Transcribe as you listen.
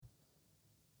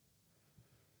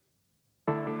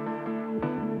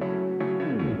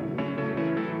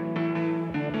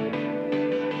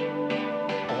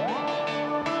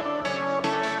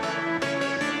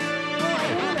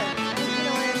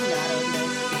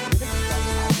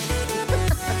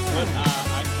I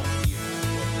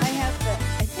have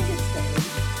I think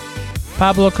it's the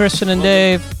Pablo, Kristen, and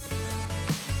Dave.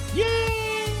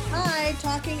 Yay! Hi,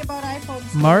 talking about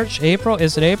iPhones. March, April?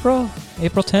 Is it April?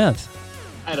 April 10th.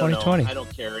 I don't 2020. know. I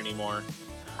don't care anymore.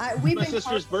 We've My been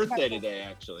sister's talking birthday about- today,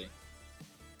 actually.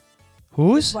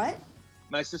 Whose? What?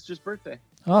 My sister's birthday.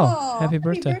 Oh, happy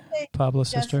birthday, Pablo's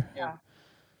sister. Jessica.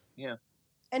 Yeah.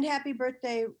 And happy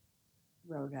birthday,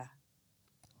 Rhoda.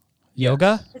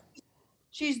 Yoga?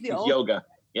 She's the It's old. yoga.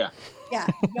 Yeah. Yeah,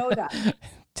 Yoda.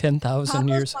 10,000 Pablo's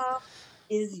years. mom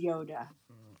is Yoda.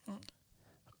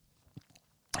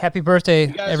 Happy birthday,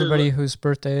 You guys are everybody whose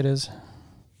birthday it is.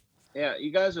 Yeah,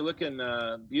 you guys are looking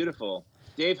beautiful.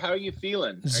 Dave, how are you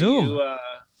feeling? Zoom.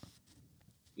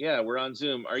 Yeah, we're on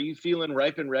Zoom. Are you feeling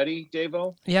ripe and ready,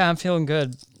 Davo? Yeah, I'm feeling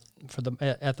good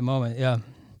at the moment. Yeah.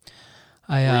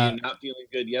 Were you not feeling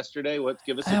good yesterday?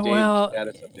 Give us a Dave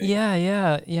status update.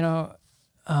 Yeah. You know,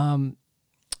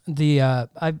 I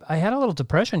had a little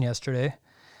depression yesterday.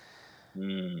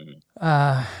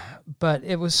 But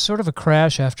it was sort of a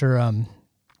crash after a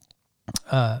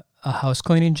house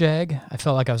cleaning jag. I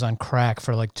felt like I was on crack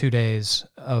for like 2 days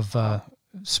of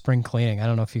spring cleaning. I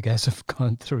don't know if you guys have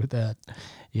gone through that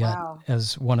yet. Wow.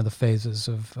 As one of the phases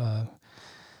of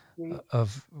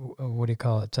what do you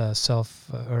call it?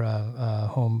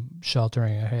 Home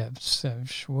sheltering.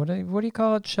 What do you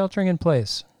call it? Sheltering in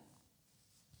place.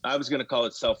 I was going to call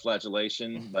it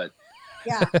self-flagellation, but...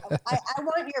 Yeah, I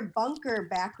want your bunker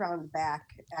background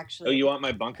back, actually. Oh, you want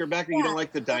my bunker back, or you don't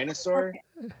like the dinosaur?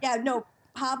 Yeah, no,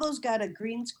 Pablo's got a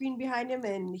green screen behind him,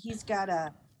 and he's got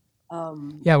a...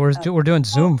 yeah, we're doing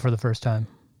Zoom for the first time.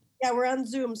 Yeah, we're on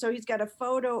Zoom, so he's got a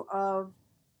photo of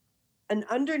an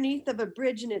underneath of a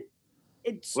bridge, and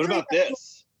it's. What about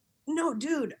this? No,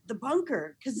 dude, the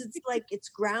bunker, because it's like it's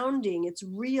grounding, it's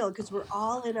real, because we're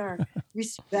all in our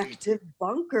respective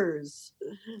bunkers.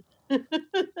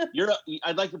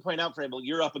 I'd like to point out, Frabel,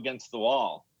 you're up against the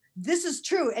wall. This is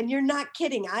true, and you're not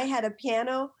kidding. I had a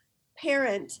piano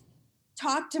parent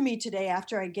talk to me today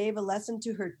after I gave a lesson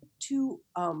to her two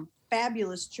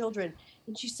fabulous children,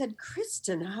 and she said,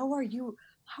 "Kristen, how are you?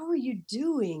 How are you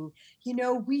doing? You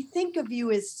know, we think of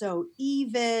you as so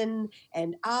even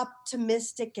and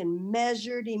optimistic and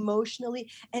measured emotionally,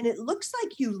 and it looks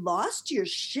like you lost your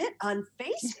shit on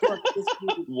Facebook this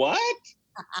week." What?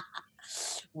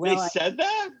 Well, they said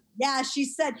that? Yeah, she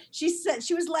said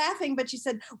she was laughing, but she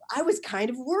said, "I was kind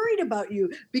of worried about you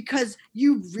because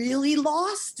you really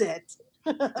lost it."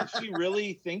 Did she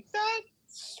really think that?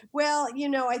 Well, you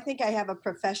know, I think I have a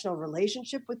professional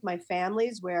relationship with my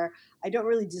families where I don't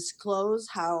really disclose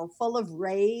how full of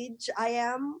rage I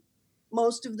am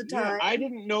most of the time. Yeah, I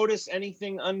didn't notice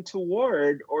anything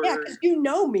untoward. Yeah, because you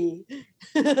know me.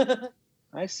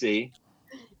 I see.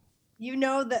 You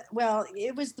know that, well,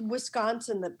 it was the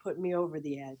Wisconsin that put me over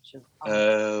the edge.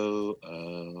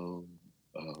 Oh.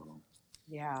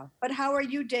 Yeah. But how are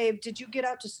you, Dave? Did you get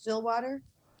out to Stillwater?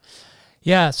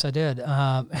 Yes, I did.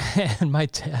 And my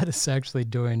dad is actually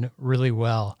doing really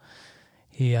well.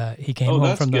 He came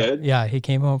home from he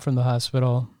came home from the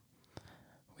hospital.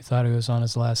 We thought he was on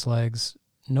his last legs.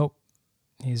 Nope.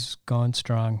 He's going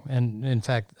strong. And in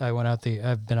fact, I've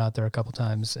been out there a couple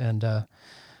times and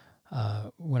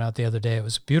went out the other day. It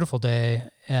was a beautiful day.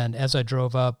 And as I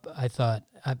drove up, I thought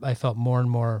I felt more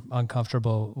and more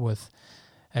uncomfortable with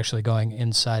actually going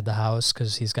inside the house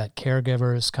because he's got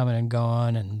caregivers coming and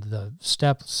going, and the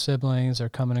step siblings are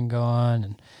coming and going,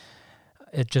 and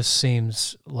it just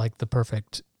seems like the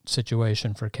perfect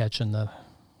situation for catching the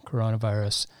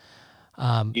coronavirus.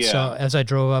 So as I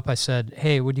drove up, I said,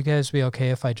 "Hey, would you guys be okay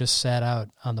if I just sat out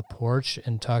on the porch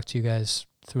and talked to you guys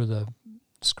through the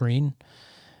screen?"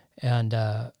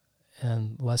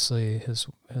 And Leslie, his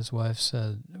wife,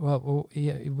 said, "Well,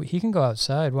 he can go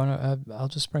outside. Why don't I'll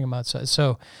just bring him outside?"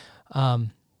 So,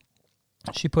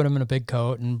 she put him in a big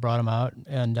coat and brought him out,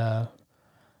 and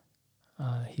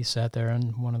he sat there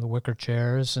in one of the wicker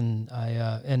chairs, and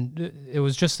it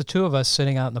was just the two of us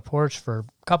sitting out on the porch for a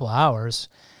couple of hours,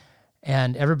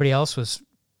 and everybody else was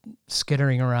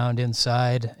skittering around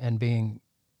inside and being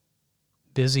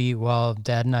busy while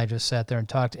Dad and I just sat there and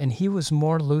talked. And he was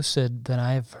more lucid than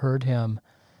I've heard him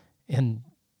in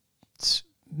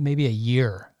maybe a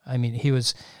year. I mean, he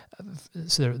was.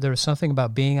 So there was something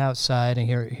about being outside and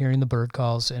hearing the bird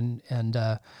calls, and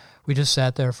we just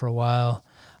sat there for a while,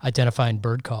 identifying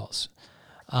bird calls.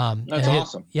 That's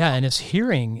awesome. And his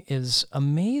hearing is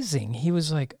amazing. He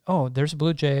was like, "Oh, there's a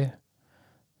blue jay,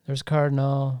 there's a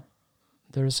cardinal,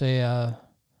 there's a."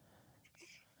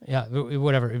 Yeah,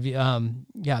 whatever.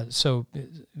 So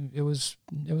it was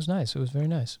nice. It was very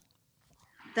nice.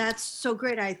 That's so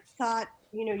great. I thought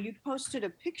you posted a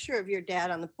picture of your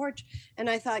dad on the porch, and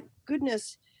I thought,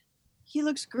 goodness, he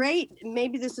looks great.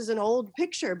 Maybe this is an old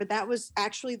picture, but that was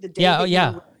actually the day.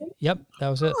 Yeah. Yep. That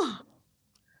was it. Oh,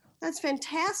 that's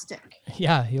fantastic.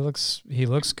 Yeah. He looks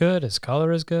good. His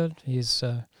color is good. He's,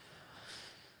 I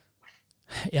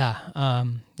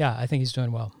think he's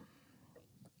doing well.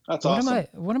 That's awesome.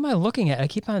 What am I looking at? I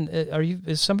keep on,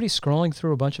 is somebody scrolling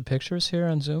through a bunch of pictures here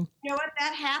on Zoom? You know what?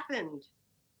 That happened.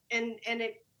 And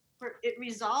it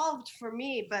resolved for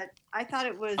me, but I thought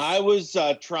it was. I was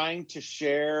trying to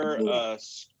share a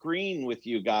screen with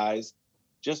you guys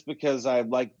just because I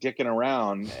like dicking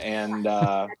around, and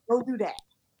don't do that.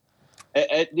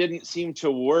 It didn't seem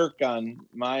to work on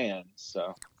my end.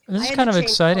 So this is kind of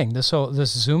exciting. This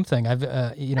Zoom thing.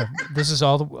 This is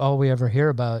all we ever hear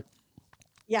about.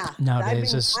 Yeah.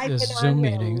 Nowadays is Zoom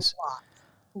meetings.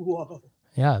 Whoa.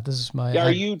 Yeah, this is my.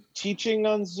 Are you teaching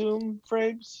on Zoom,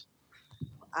 Frabes?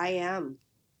 I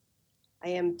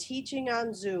am teaching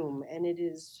on Zoom, and it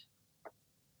is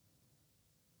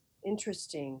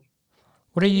interesting.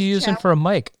 What are you using for a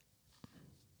mic?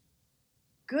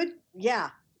 Good.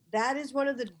 Yeah, that is one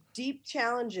of the deep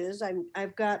challenges.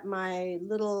 I've got my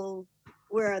little,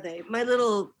 where are they? My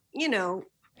little,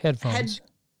 headphones.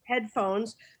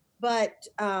 But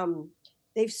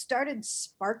they've started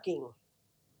sparking.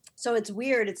 So it's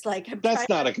weird. It's like that's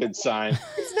not a good sign.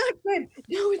 It's not good.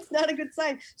 No, it's not a good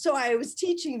sign. So I was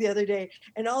teaching the other day,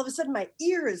 and all of a sudden my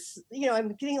ears,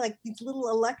 I'm getting like these little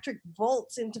electric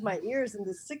volts into my ears, and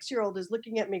the 6-year-old is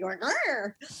looking at me going,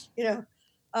 "Arr!"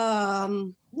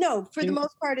 No, for the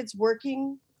most part, it's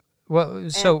working. Well,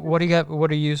 so what do you got?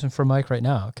 What are you using for mic right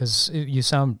now? Because you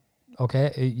sound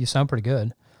okay. You sound pretty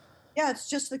good. Yeah, it's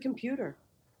just the computer.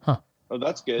 Huh. Oh,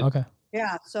 that's good. Okay.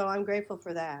 Yeah, so I'm grateful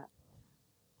for that.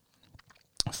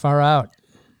 Far out.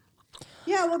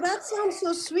 Yeah, well, that sounds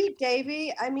so sweet,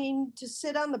 Davey. I mean, to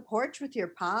sit on the porch with your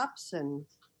pops and.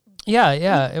 Yeah,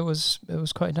 it was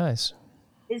quite nice.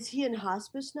 Is he in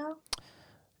hospice now?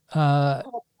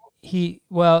 He's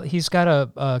got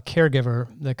a caregiver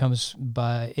that comes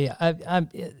by.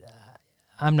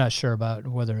 I'm not sure about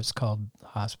whether it's called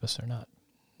hospice or not,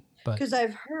 but because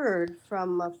I've heard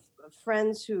from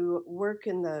friends who work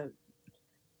in the,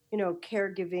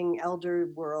 caregiving elder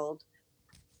world.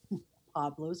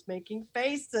 Pablo's making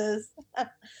faces.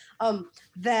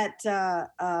 That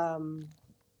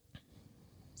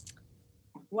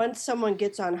once someone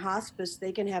gets on hospice,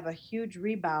 they can have a huge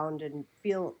rebound and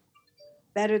feel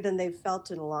better than they've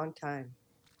felt in a long time.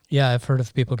 Yeah, I've heard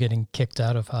of people getting kicked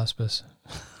out of hospice.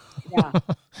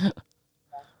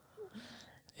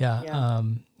 Yeah.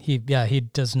 He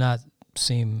does not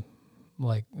seem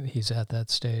like he's at that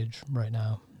stage right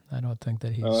now. I don't think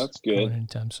that he's going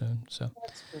anytime soon. So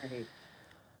that's great.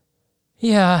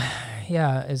 Yeah,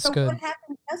 it's good. What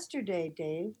happened yesterday,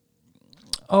 Dave?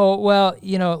 Oh, well,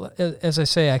 as I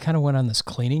say, I kind of went on this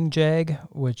cleaning jag,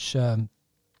 which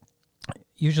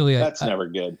usually that's never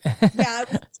good. Yeah,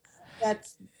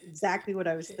 that's exactly what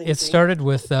I was thinking. It started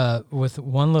with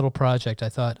one little project. I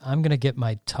thought, I'm going to get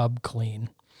my tub clean,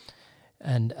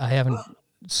 and I haven't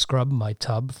scrubbed my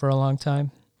tub for a long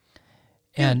time.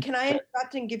 Dude, can I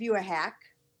interrupt and give you a hack?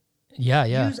 Yeah.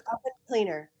 Use oven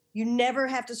cleaner. You never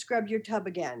have to scrub your tub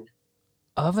again.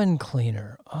 Oven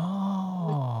cleaner.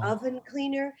 Oh. Oven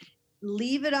cleaner.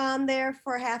 Leave it on there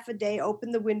for half a day.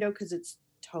 Open the window because it's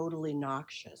totally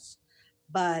noxious.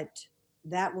 But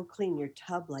that will clean your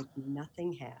tub like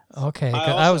nothing has. Okay.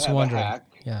 I was wondering.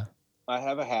 Yeah. I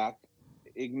have a hack.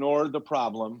 Ignore the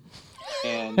problem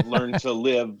and learn to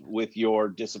live with your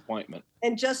disappointment.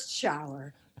 And just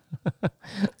shower.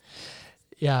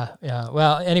 Yeah.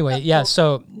 Well, anyway, yeah.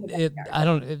 So I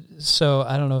don't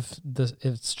know if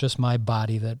it's just my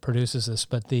body that produces this,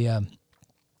 but I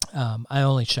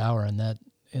only shower in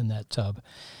that tub,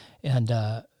 and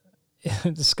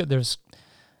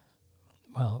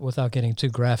without getting too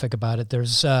graphic about it,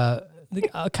 there's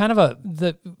kind of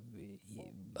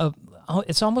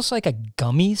it's almost like a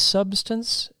gummy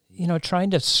substance,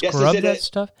 trying to scrub that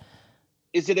stuff.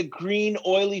 Is it a green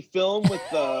oily film with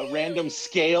random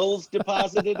scales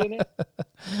deposited in it?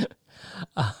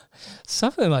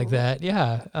 Something like that,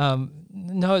 yeah.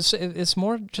 No, it's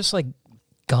more just like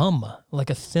gum, like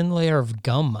a thin layer of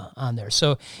gum on there.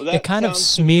 So it kind of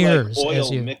smears like oil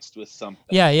as you mixed with something.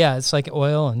 Yeah, it's like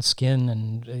oil and skin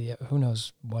and who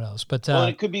knows what else. But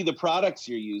it could be the products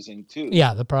you're using too.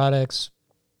 Yeah, the products.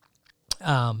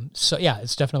 So yeah,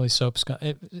 it's definitely soap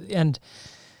and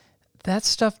that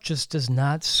stuff just does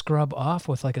not scrub off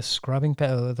with like a scrubbing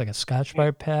pad, like a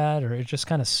Scotch-Brite pad, or it just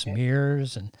kind of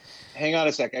smears. And hang on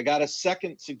a sec. I got a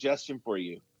second suggestion for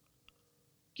you.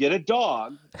 get a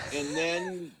dog, and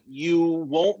then you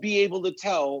won't be able to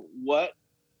tell what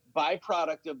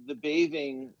byproduct of the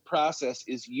bathing process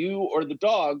is you or the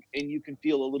dog, and you can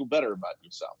feel a little better about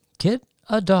yourself. Get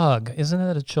a dog. Isn't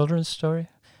that a children's story?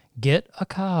 Get a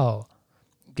cow.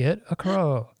 Get a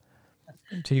crow.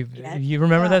 Do you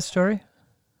remember that story?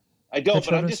 I don't,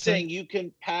 but I'm just saying you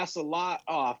can pass a lot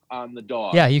off on the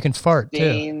dog. Yeah, you can fart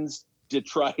Stains, too.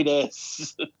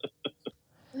 Detritus.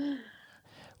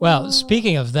 Well,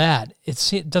 speaking of that,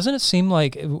 doesn't it seem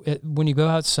like when you go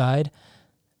outside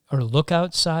or look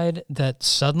outside that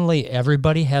suddenly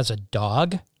everybody has a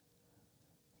dog?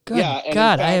 Good God,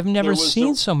 fact, I have never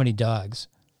seen so many dogs.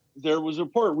 There was a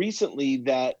report recently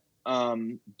that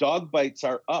dog bites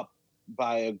are up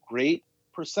by a great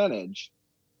percentage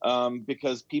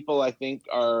because people, I think,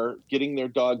 are getting their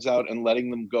dogs out and letting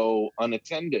them go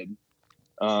unattended,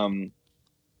 and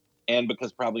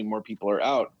because probably more people are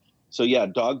out. So yeah,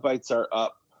 dog bites are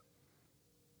up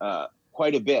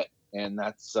quite a bit, and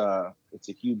that's it's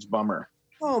a huge bummer.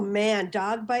 Oh man,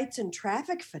 dog bites and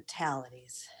traffic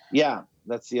fatalities. Yeah,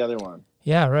 that's the other one.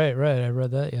 Yeah, right. I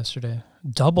read that yesterday.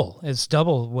 It's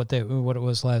double what it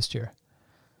was last year.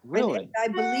 Really? I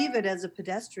believe it as a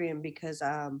pedestrian because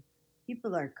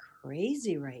people are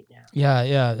crazy right now.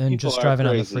 Yeah, and people just driving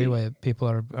on the freeway, people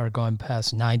are going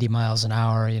past 90 miles an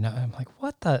hour. You know, I'm like,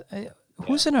 what the?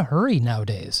 Who's in a hurry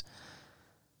nowadays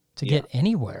to get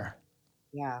anywhere?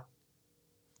 Yeah.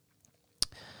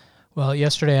 Well,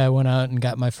 yesterday I went out and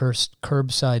got my first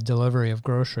curbside delivery of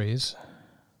groceries.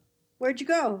 Where'd you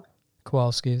go?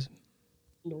 Kowalski's.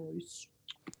 Nice.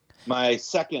 My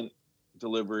second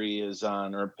delivery is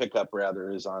pickup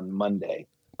is on Monday.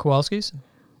 Kowalski's?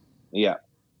 Yeah.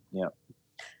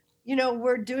 You know,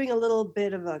 we're doing a little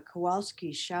bit of a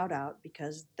Kowalski shout out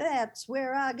because that's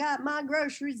where I got my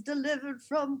groceries delivered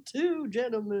from too,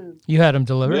 gentlemen. You had them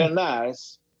delivered? Yeah,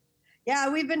 nice. Yeah,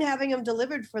 we've been having them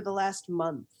delivered for the last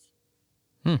month.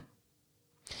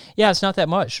 Yeah, it's not that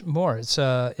much more. It's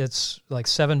like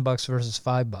 $7 versus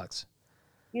 $5.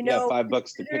 You know,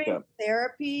 $5 to pick up.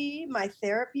 Therapy, my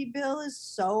therapy bill is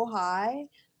so high.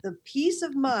 The peace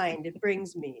of mind it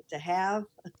brings me to have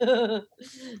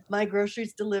my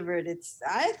groceries delivered.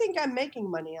 I think I'm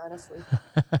making money, honestly.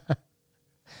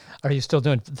 Are you still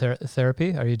doing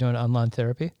therapy? Are you doing online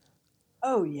therapy?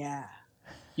 Oh, yeah.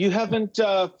 You haven't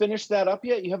finished that up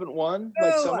yet? You haven't won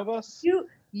like some of us?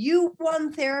 You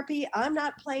won therapy. I'm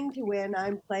not playing to win.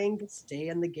 I'm playing to stay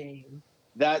in the game.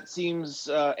 That seems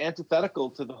antithetical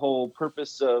to the whole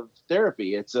purpose of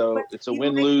therapy. It's a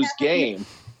win-lose game.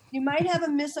 You might have a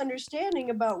misunderstanding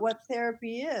about what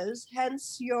therapy is,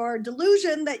 hence your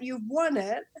delusion that you've won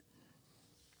it.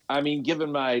 I mean,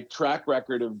 given my track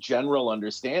record of general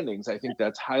understandings, I think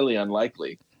that's highly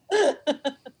unlikely.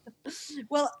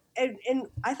 Well, and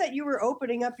I thought you were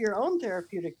opening up your own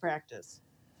therapeutic practice.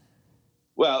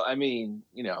 Well, I mean,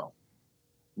 no.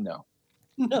 No.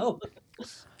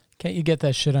 Can't you get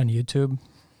that shit on YouTube?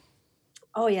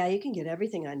 Oh, yeah, you can get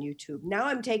everything on YouTube. Now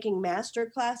I'm taking master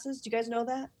classes. Do you guys know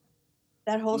that?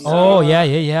 That whole stuff. Oh,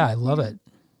 yeah. I love it.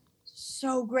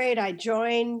 So great. I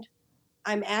joined.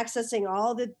 I'm accessing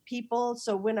all the people.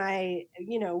 So when I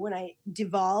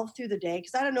devolve through the day,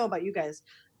 because I don't know about you guys,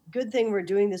 good thing we're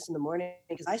doing this in the morning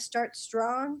because I start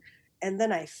strong and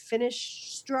then I finish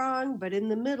strong. But in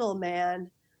the middle, man,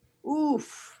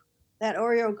 oof, that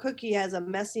Oreo cookie has a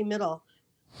messy middle.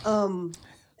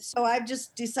 So I've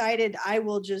just decided I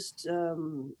will just,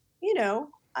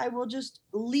 I will just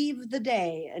leave the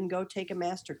day and go take a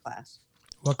master class.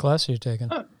 What class are you taking?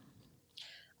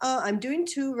 I'm doing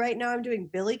 2 right now. I'm doing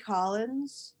Billy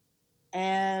Collins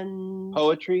and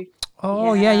poetry.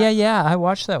 Oh, yeah. I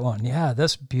watched that one. Yeah,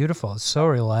 that's beautiful. It's so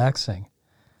relaxing.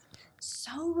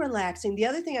 So relaxing. The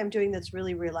other thing I'm doing that's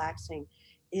really relaxing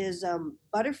is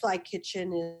Butterfly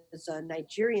Kitchen is a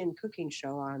Nigerian cooking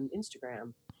show on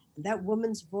Instagram. That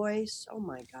woman's voice, oh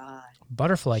my God.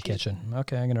 Butterfly Kitchen.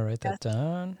 Okay, I'm going to write that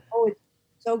down. Oh, it's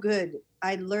so good.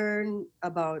 I learned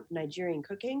about Nigerian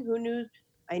cooking. Who knew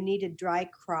I needed dry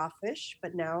crawfish,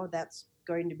 but now that's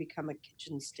going to become a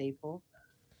kitchen staple.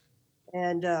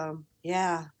 And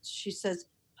she says,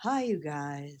 hi, you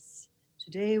guys.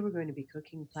 Today we're going to be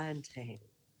cooking plantain.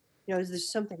 There's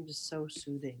something just so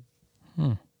soothing.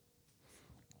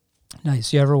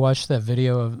 Nice. You ever watch that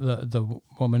video of the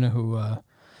woman who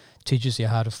teaches you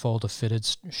how to fold a fitted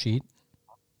sheet?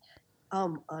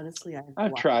 Honestly,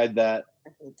 I've tried that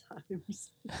several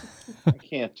times. I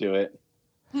can't do it.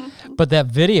 But that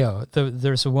video,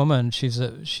 there's a woman.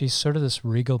 She's sort of this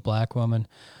regal black woman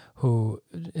who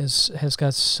has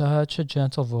got such a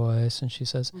gentle voice, and she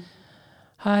says,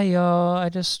 Hi, y'all. I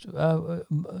just,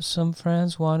 some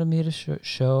friends wanted me to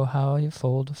show how you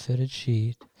fold a fitted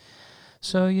sheet.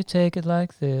 So you take it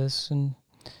like this, and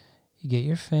you get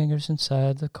your fingers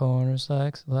inside the corners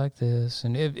like this.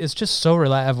 And it's just so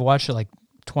relaxed. I've watched it like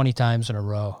 20 times in a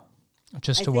row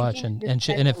just to watch. And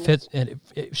it fits, and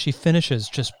she finishes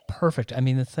just perfect. I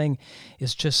mean, the thing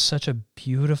is just such a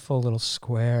beautiful little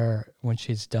square when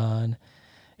she's done.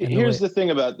 And here's the thing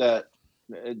about that,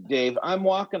 Dave. I'm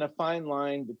walking a fine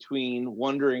line between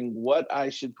wondering what I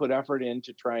should put effort in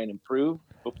to try and improve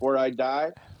before I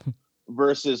die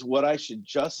versus what I should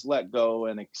just let go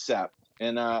and accept.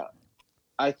 And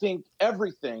I think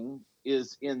everything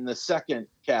is in the second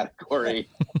category.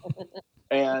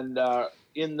 And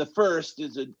in the first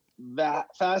is a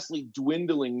fastly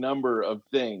dwindling number of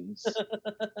things.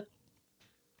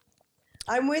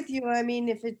 I'm with you. I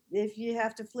mean, if you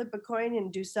have to flip a coin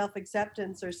and do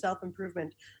self-acceptance or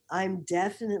self-improvement, I'm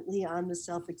definitely on the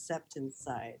self-acceptance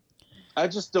side. I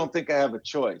just don't think I have a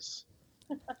choice.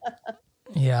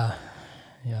 Yeah.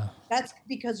 That's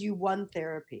because you won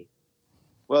therapy.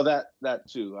 Well, that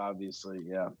too, obviously,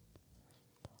 yeah.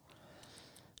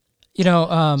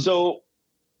 So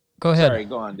go ahead. Sorry,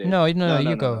 go on, Dave. No, you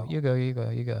go. You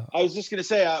go. I was just going to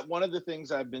say, one of the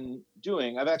things I've been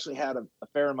doing, I've actually had a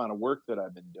fair amount of work that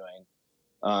I've been doing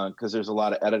because there's a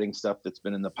lot of editing stuff that's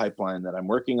been in the pipeline that I'm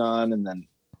working on, and then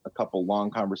a couple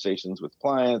long conversations with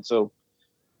clients. So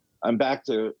I'm back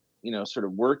to, sort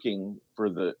of working for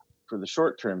the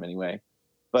short term anyway,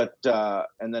 but,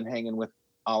 and then hanging with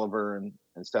Oliver and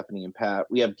Stephanie and Pat.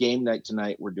 We have game night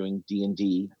tonight. We're doing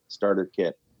D&D starter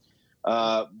kit.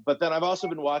 But then I've also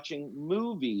been watching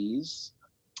movies,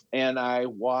 and I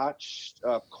watched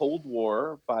Cold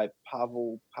War by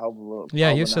Pavel.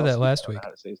 Yeah, you said that last week. I don't know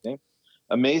how to say his name.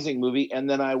 Amazing movie. And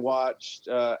then I watched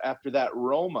after that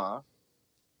Roma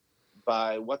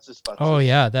by what's his butt? Oh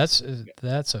yeah, that's a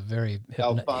very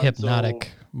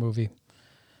hypnotic movie.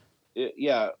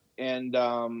 Yeah, and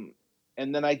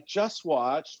then I just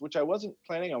watched, which I wasn't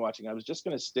planning on watching. I was just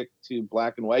going to stick to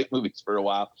black and white movies for a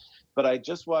while, but I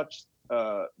just watched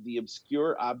The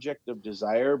Obscure Object of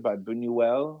Desire by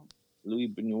Buñuel, Louis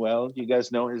Buñuel. Do you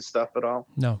guys know his stuff at all?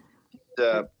 No.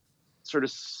 The sort of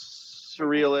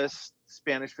surrealist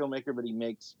Spanish filmmaker, but he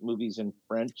makes movies in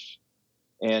French.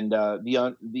 And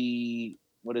the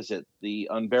what is it? The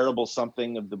Unbearable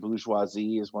Something of the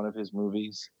Bourgeoisie is one of his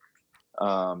movies.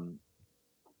 And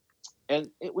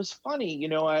it was funny,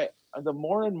 the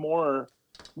more and more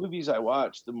movies I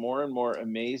watch, the more and more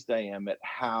amazed I am at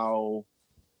how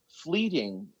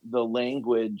fleeting the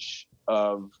language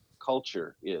of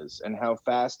culture is and how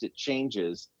fast it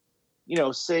changes.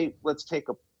 Say, let's take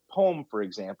a poem, for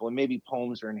example, and maybe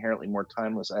poems are inherently more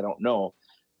timeless, I don't know.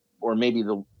 Or maybe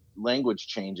the language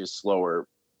changes slower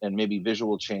and maybe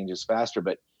visual changes faster,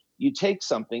 but you take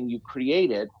something, you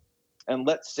create it, and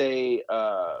let's say,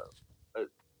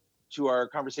 to our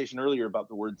conversation earlier about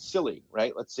the word silly,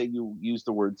 right? Let's say you use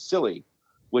the word silly,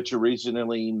 which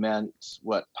originally meant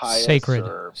what? Pious, sacred.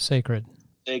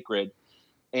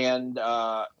 And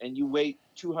you wait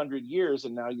 200 years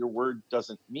and now your word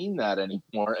doesn't mean that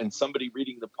anymore. And somebody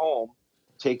reading the poem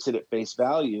takes it at face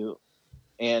value.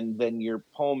 And then your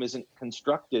poem isn't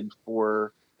constructed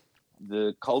for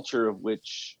the culture of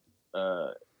which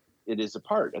it is a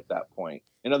part at that point.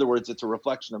 In other words, it's a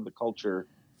reflection of the culture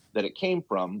that it came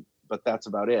from, but that's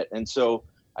about it. And so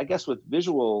I guess with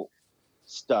visual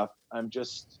stuff, I'm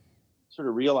just sort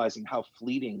of realizing how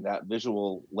fleeting that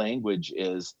visual language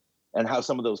is and how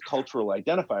some of those cultural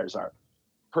identifiers are.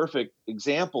 Perfect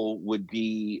example would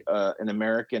be An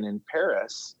American in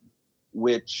Paris,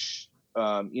 which,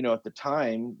 at the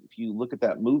time, if you look at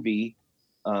that movie,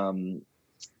 Gene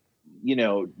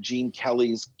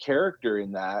Kelly's character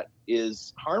in that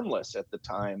is harmless at the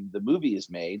time the movie is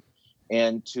made.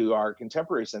 And to our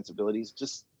contemporary sensibilities,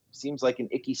 just seems like an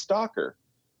icky stalker.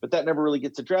 But that never really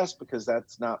gets addressed because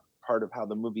that's not part of how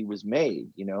the movie was made.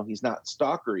 He's not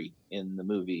stalkery in the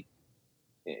movie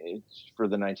for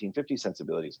the 1950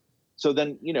 sensibilities. So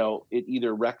then, it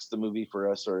either wrecks the movie for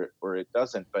us or it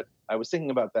doesn't. But I was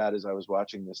thinking about that as I was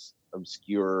watching this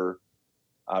Obscure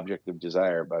Object of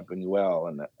Desire by Buñuel.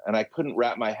 And I couldn't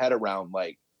wrap my head around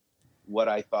what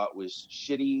I thought was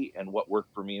shitty and what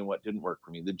worked for me and what didn't work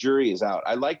for me. The jury is out.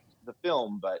 I liked the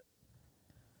film, but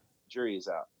jury is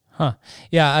out. Huh.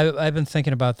 Yeah, I've been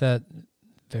thinking about that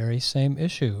very same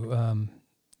issue.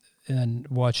 And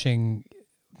watching,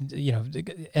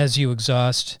 as you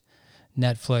exhaust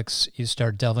Netflix, you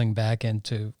start delving back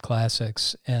into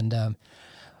classics. And,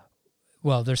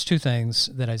 there's two things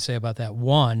that I'd say about that.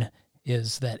 One,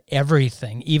 is that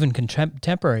everything, even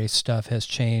contemporary stuff, has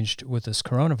changed with this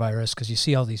coronavirus, because you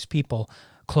see all these people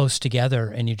close together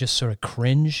and you just sort of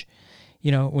cringe,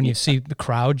 when you see the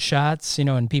crowd shots,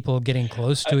 and people getting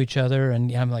close to each other.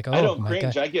 And I'm like, oh, I don't my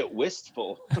cringe. God. I get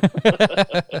wistful.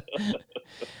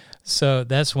 So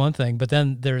that's one thing. But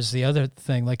then there's the other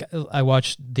thing. Like, I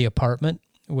watched The Apartment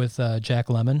with Jack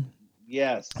Lemmon.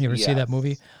 Yes. You ever see that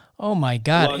movie? Oh my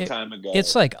God. Long time ago.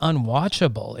 It's like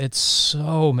unwatchable. It's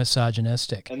so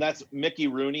misogynistic. And that's Mickey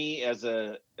Rooney as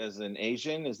an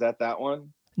Asian. Is that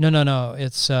one? No.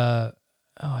 It's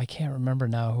I can't remember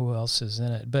now who else is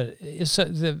in it. But it's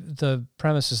the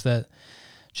premise is that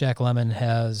Jack Lemmon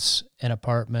has an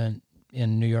apartment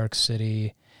in New York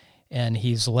City, and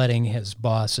he's letting his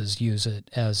bosses use it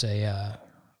as a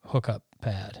hookup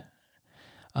pad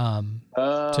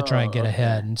to try and get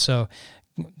ahead. And so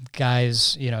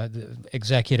guys, the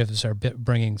executives are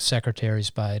bringing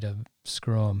secretaries by to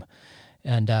screw them.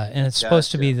 And it's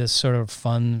supposed to be this sort of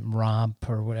fun romp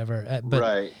or whatever. But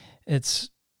right.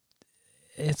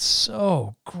 It's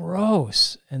so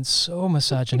gross and so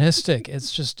misogynistic.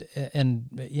 It's just, and,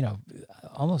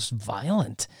 almost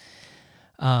violent.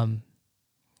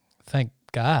 Thank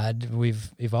God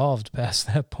we've evolved past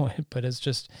that point, but it's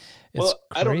just, it's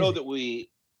crazy. I don't know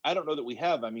that we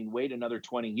have. I mean, wait another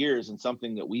 20 years and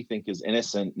something that we think is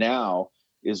innocent now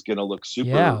is going to look super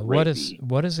rapey.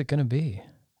 What is it going to be?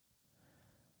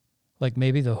 Like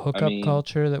maybe the hookup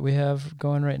culture that we have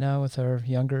going right now with our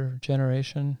younger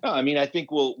generation? No, I think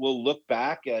we'll look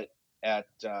back at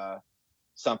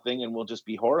something and we'll just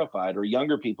be horrified, or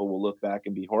younger people will look back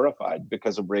and be horrified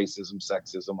because of racism,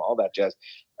 sexism, all that jazz.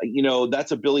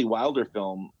 That's a Billy Wilder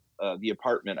film, The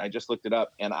Apartment. I just looked it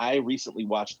up, and I recently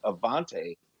watched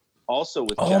Avante, also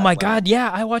with Jack Lemmon. God,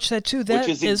 yeah, I watched that too. That which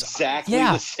is exactly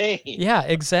the same. Yeah,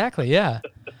 exactly, yeah.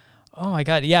 Oh my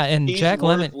God, yeah, and he's Jack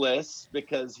Lemmon worthless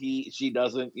because she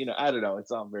doesn't, I don't know.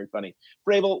 It's all very funny.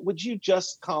 Brable, would you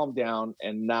just calm down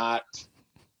and not?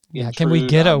 Yeah, can we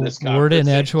get a word in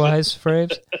edgewise,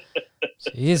 Fraves?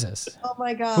 Jesus. Oh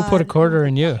my God. Who put a quarter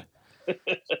in you?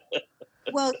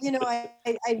 Well,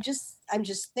 I'm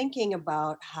just thinking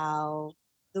about how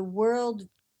the world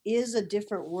is a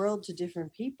different world to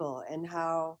different people, and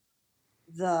how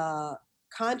the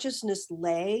consciousness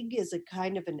lag is a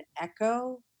kind of an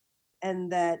echo.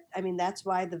 And that's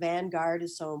why the vanguard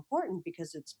is so important,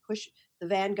 because the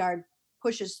vanguard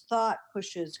pushes thought,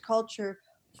 pushes culture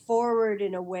forward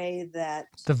in a way that...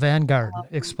 The vanguard,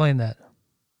 explain that.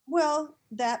 Well,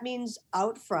 that means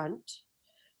out front.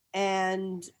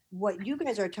 And what you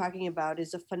guys are talking about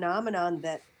is a phenomenon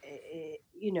that,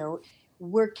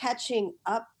 we're catching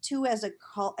up to as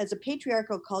a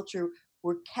patriarchal culture.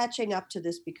 We're catching up to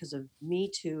this because of Me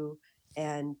Too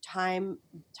and Time's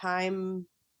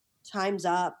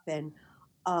Up, and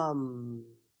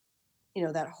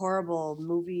that horrible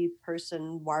movie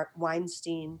person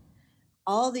Weinstein.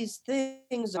 All these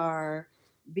things are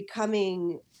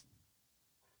becoming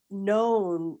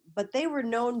known, but they were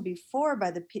known before by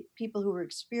the people who were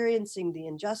experiencing the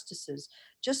injustices.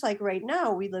 Just like right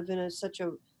now, we live in such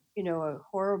a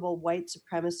horrible white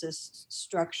supremacist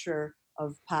structure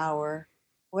of power.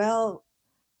 Well,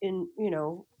 a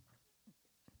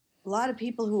lot of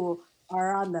people who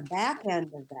are on the back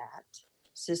end of that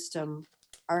system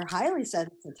are highly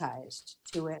sensitized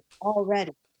to it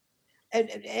already.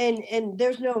 And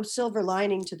there's no silver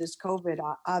lining to this COVID,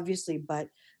 obviously, but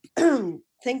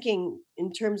thinking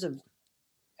in terms of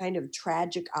kind of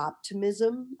tragic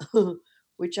optimism,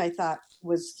 which I thought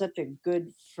was such a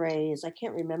good phrase. I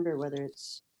can't remember whether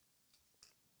it's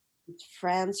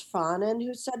Frantz Fanon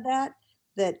who said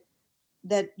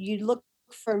that you look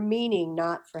for meaning,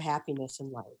 not for happiness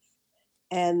in life.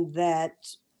 And that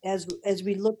as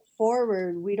we look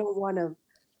forward, we don't want to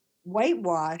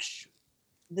whitewash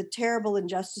the terrible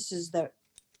injustices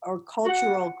or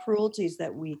cultural cruelties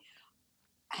that we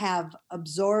have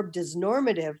absorbed as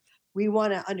normative. We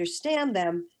want to understand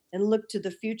them and look to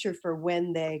the future for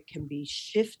when they can be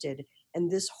shifted.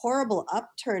 And this horrible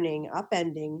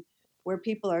upending, where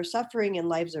people are suffering and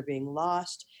lives are being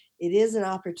lost, it is an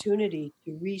opportunity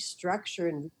to restructure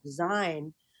and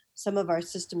redesign some of our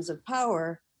systems of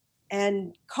power.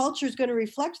 And culture is going to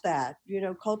reflect that.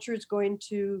 Culture is going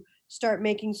to start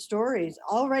making stories,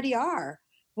 already are.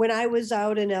 When I was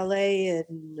out in LA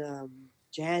in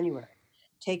January,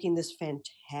 taking this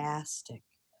fantastic,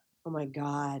 oh my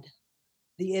God,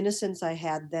 the innocence I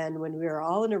had then when we were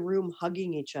all in a room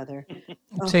hugging each other.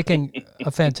 Taking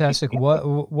a fantastic,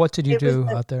 what did you do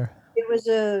out there? It was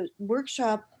a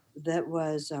workshop that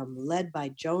was led by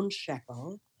Joan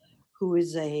Shekel, who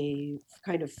is a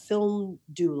kind of film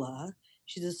doula.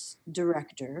 She's a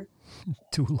director.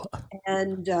 Tula.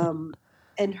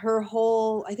 And her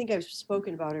whole, I think I've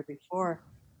spoken about her before,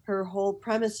 her whole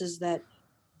premise is that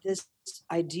this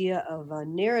idea of a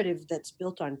narrative that's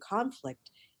built on conflict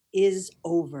is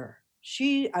over.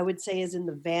 She, I would say, is in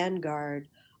the vanguard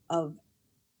of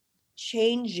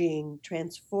changing,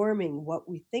 transforming what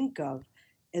we think of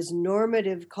as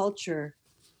normative culture,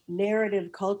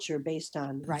 narrative culture based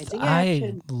on rising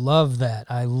action. I love that.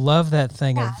 I love that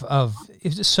thing of.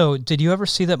 So, did you ever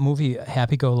see that movie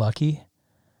Happy Go Lucky?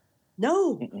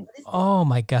 No. Oh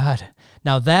my God!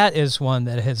 Now that is one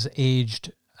that has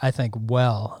aged, I think,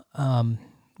 well.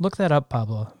 Look that up,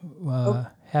 Pablo.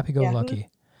 Happy Go Lucky.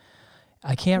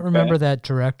 I can't remember that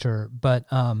director, but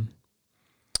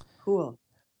cool.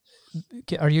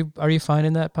 Are you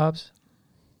finding that, Pops?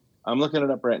 I'm looking it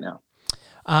up right now.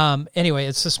 Anyway,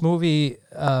 it's this movie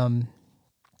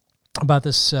about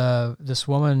this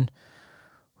woman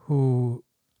who,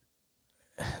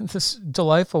 this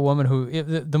delightful woman who,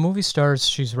 the movie starts,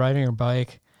 she's riding her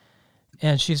bike,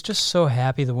 and she's just so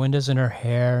happy. The wind is in her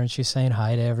hair, and she's saying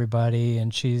hi to everybody,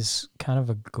 and she's kind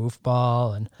of a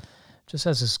goofball, and just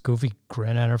has this goofy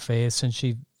grin on her face, and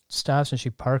she stops and she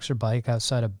parks her bike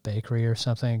outside a bakery or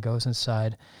something and goes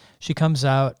inside. She comes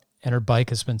out, and her bike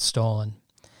has been stolen.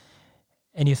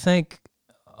 And you think,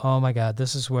 oh my God,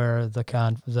 this is where the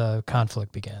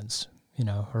conflict begins. You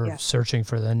know, her searching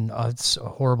for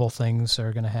horrible things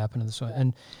are going to happen in this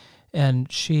way.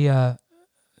 And she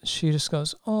just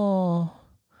goes, oh,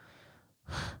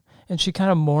 and she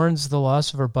kind of mourns the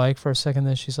loss of her bike for a second.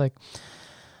 Then she's like,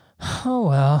 oh,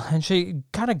 well, and she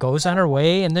kind of goes on her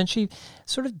way, and then she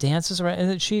sort of dances around, and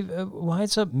then she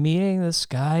winds up meeting this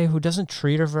guy who doesn't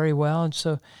treat her very well. And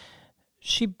so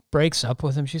she breaks up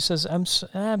with him. She says, I'm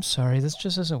sorry, this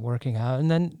just isn't working out.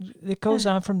 And then it goes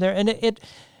on from there. And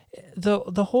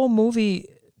the whole movie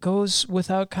goes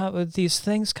without, these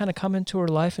things kind of come into her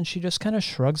life, and she just kind of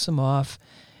shrugs them off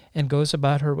and goes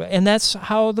about her way. And that's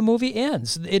how the movie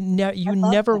ends. You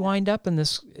never wind up in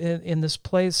this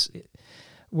place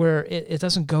where it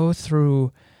doesn't go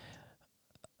through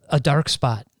a dark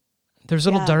spot. There's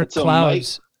little dark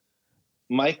clouds.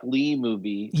 Mike Leigh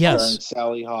movie starring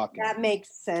Sally Hawkins. That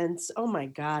makes sense. Oh my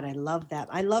God, I love that.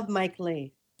 I love Mike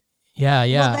Leigh. Yeah.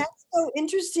 Well, that's so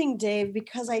interesting, Dave,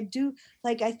 because I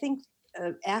think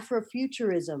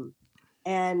Afrofuturism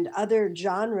and other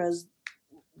genres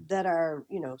that are,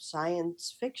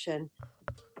 science fiction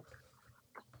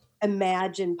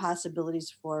imagine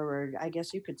possibilities forward. I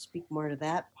guess you could speak more to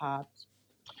that, Pops.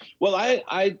 Well,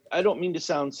 I don't mean to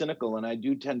sound cynical, and I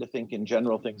do tend to think in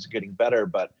general things are getting better,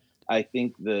 but I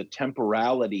think the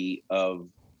temporality of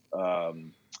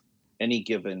any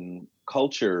given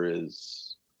culture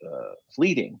is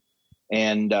fleeting,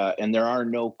 and there are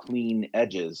no clean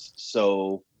edges.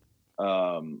 So,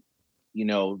 the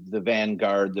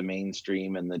vanguard, the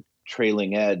mainstream, and the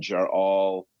trailing edge are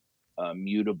all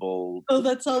mutable. Oh,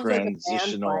 that sounds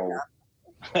transitional.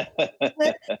 Like a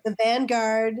band. The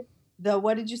vanguard.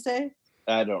 What did you say?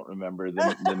 I don't remember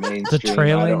the mainstream. The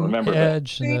trailing I don't remember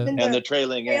edge and the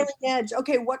trailing edge.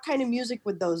 Okay, what kind of music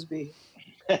would those be?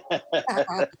 But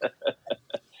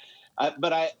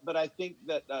I think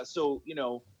that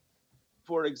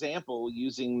for example,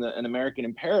 using An American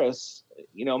in Paris,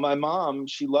 my mom,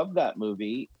 she loved that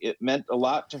movie. It meant a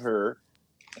lot to her,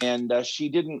 and she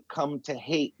didn't come to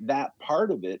hate that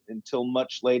part of it until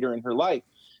much later in her life.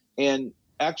 And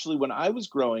actually, when I was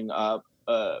growing up,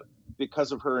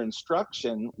 because of her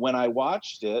instruction, when I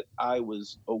watched it, I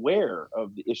was aware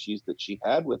of the issues that she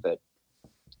had with it.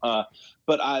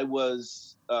 But I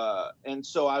was, and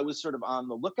so I was sort of on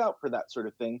the lookout for that sort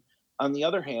of thing. On the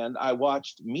other hand, I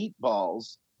watched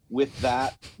Meatballs with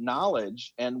that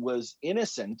knowledge and was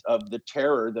innocent of the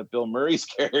terror that Bill Murray's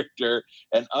character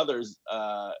and others,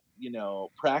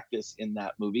 practice in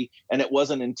that movie. And it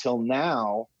wasn't until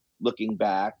now, looking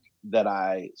back, that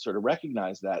I sort of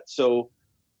recognized that. So,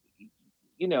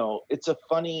 it's a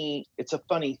funny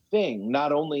thing.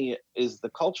 Not only is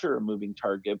the culture a moving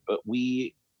target, but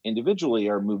we individually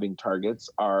are moving targets.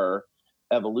 Our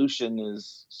evolution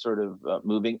is sort of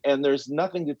moving, and there's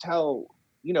nothing to tell.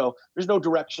 There's no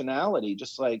directionality.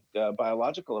 Just like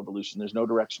biological evolution, there's no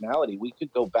directionality. We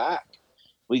could go back.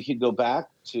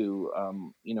 To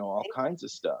all kinds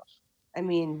of stuff. I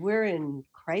mean, we're in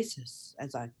crisis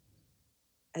as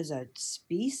a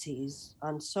species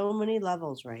on so many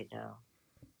levels right now.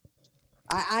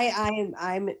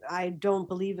 I don't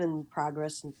believe in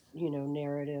progress,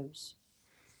 narratives.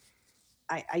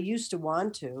 I used to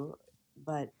want to,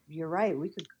 but you're right.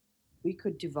 We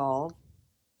could devolve.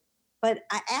 But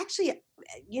I actually,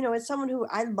 as someone who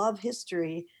I love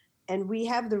history, and we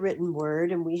have the written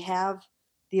word, and we have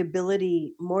the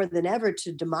ability more than ever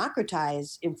to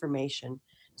democratize information.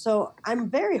 So I'm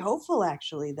very hopeful,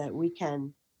 actually, that we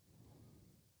can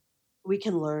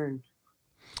learn.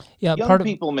 Yeah, young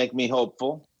people make me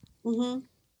hopeful. Mm-hmm.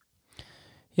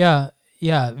 Yeah,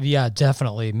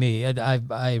 definitely me.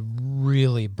 I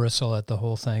really bristle at the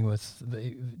whole thing with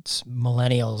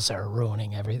millennials are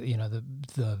ruining everything. You know,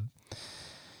 the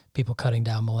people cutting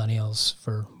down millennials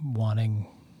for wanting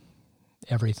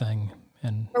everything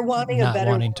and for wanting not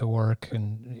wanting to work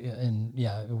and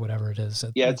yeah, whatever it is.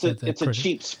 Yeah, it's a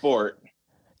cheap sport.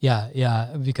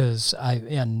 Yeah, because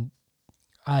I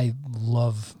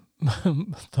love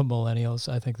the millennials.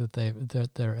 I think that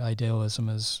their idealism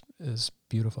is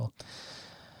beautiful.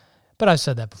 But I've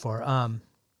said that before. You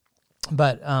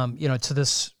know, to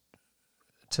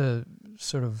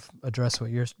sort of address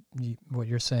what you're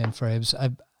saying,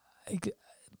 Frabes,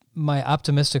 my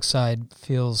optimistic side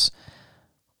feels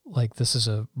like this is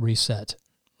a reset.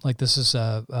 Like this is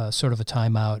a sort of a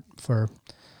timeout for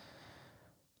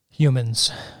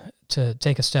humans to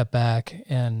take a step back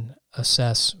and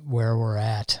assess where we're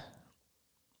at.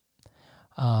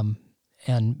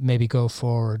 And maybe go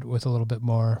forward with a little bit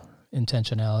more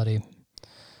intentionality.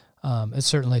 It's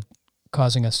certainly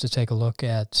causing us to take a look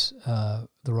at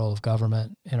the role of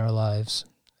government in our lives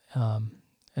and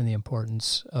the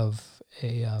importance of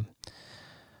a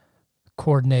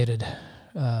coordinated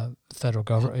federal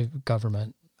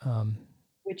government.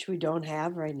 Which we don't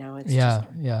have right now. It's yeah.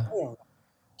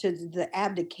 To the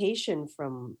abdication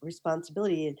from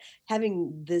responsibility and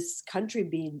having this country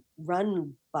be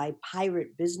run by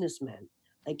pirate businessmen.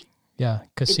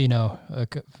 Casino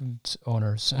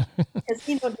owners.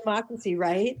 Casino democracy,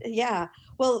 right? Yeah.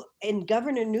 Well, and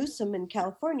Governor Newsom in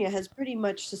California has pretty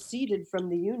much seceded from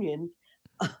the union,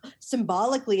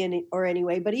 symbolically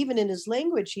anyway, but even in his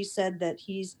language, he said that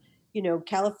he's,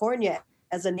 California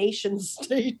as a nation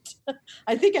state.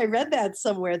 I think I read that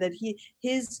somewhere, that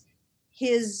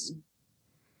his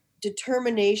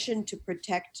determination to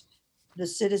protect the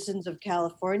citizens of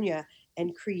California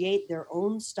and create their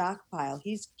own stockpile.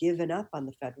 He's given up on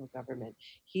the federal government.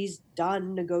 He's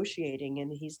done negotiating,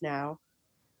 and he's now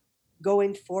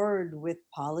going forward with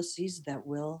policies that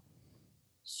will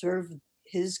serve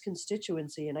his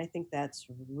constituency. And I think that's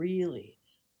really,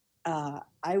 I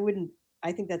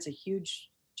think that's a huge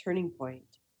turning point.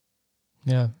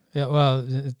 Yeah. Well,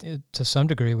 to some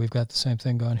degree, we've got the same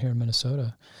thing going here in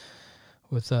Minnesota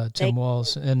with Tim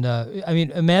Walz. And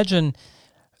imagine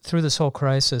through this whole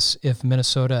crisis, if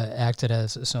Minnesota acted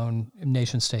as its own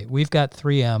nation state. We've got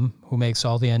 3M, who makes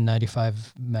all the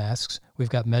N95 masks. We've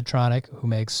got Medtronic, who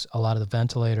makes a lot of the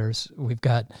ventilators. We've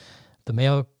got the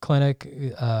Mayo Clinic,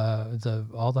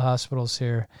 all the hospitals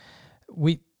here.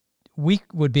 We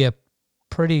would be a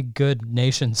pretty good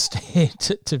nation state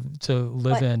to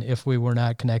live in if we were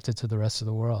not connected to the rest of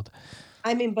the world.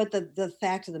 I mean, but the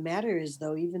fact of the matter is,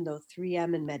 though, even though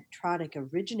 3M and Medtronic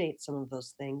originate some of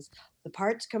those things, the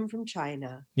parts come from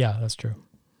China. Yeah, that's true.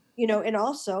 And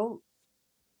also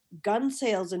gun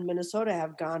sales in Minnesota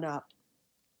have gone up.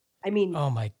 I mean, oh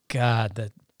my God,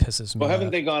 that pisses me off. Well,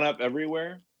 haven't they gone up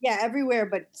everywhere? Yeah, everywhere,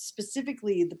 but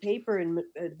specifically the paper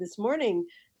this morning,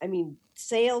 I mean,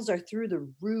 sales are through the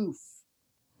roof.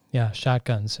 Yeah,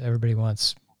 shotguns. Everybody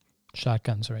wants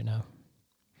shotguns right now.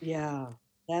 Yeah,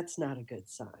 that's not a good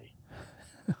sign.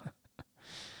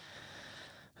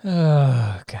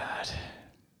 Oh, God.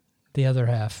 The other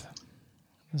half.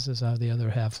 This is how the other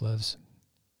half lives.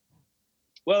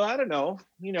 Well, I don't know.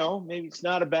 Maybe it's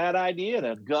not a bad idea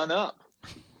to gun up.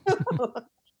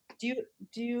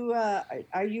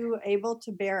 Are you able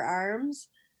to bear arms,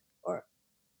 or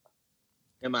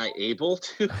am I able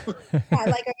to? Yeah,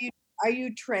 like are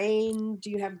you trained? Do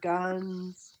you have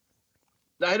guns?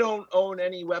 I don't own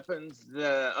any weapons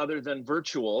other than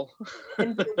virtual.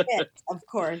 And of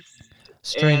course.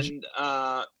 Strange. And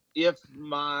if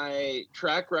my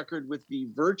track record with the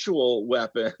virtual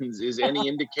weapons is any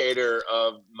indicator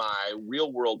of my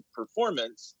real world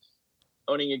performance,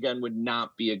 owning a gun would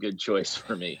not be a good choice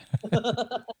for me.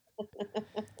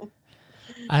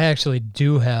 I actually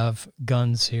do have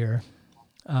guns here.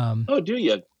 Oh, do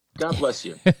you? God bless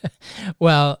you.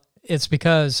 Well, it's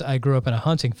because I grew up in a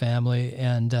hunting family,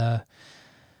 and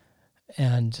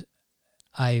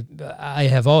I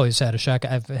have always had a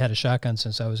shotgun. I've had a shotgun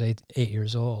since I was eight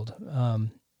years old.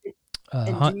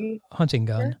 Hunting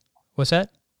gun. What's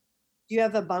that? Do you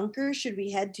have a bunker? Should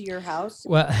we head to your house?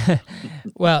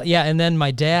 Well, yeah. And then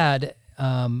my dad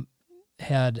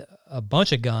had a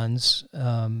bunch of guns,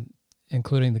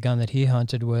 including the gun that he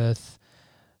hunted with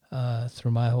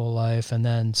through my whole life, and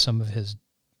then some of his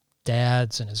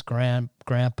dad's and his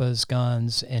grandpa's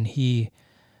guns, and he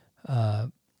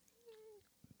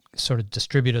sort of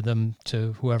distributed them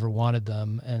to whoever wanted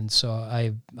them. And so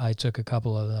I took a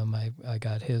couple of them. I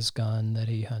got his gun that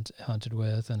he hunted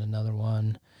with, and another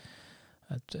one.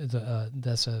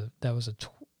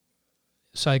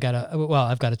 So I've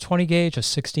got a 20 gauge, a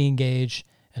 16 gauge,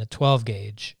 and a 12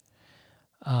 gauge.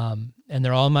 And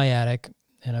they're all in my attic,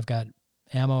 and I've got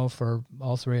ammo for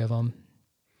all three of them.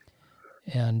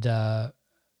 And so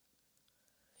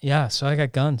I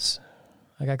got guns.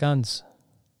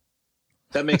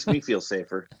 That makes me feel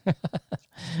safer.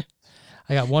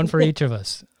 I got one for each of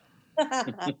us.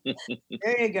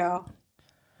 There you go.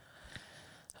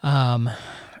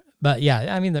 But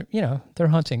yeah, I mean, they're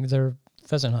hunting. They're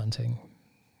pheasant hunting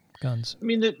guns. I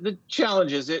mean, the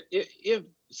challenge is if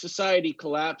society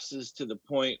collapses to the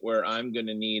point where I'm going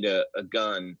to need a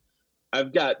gun,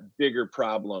 I've got bigger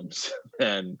problems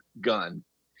than gun.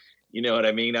 You know what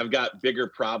I mean? I've got bigger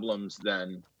problems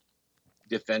than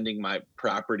defending my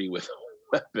property with a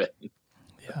weapon.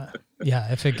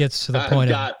 Yeah. If it gets to the point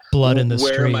of blood in the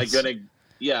streets, where am I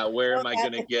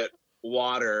gonna get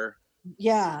water?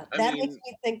 Yeah, that makes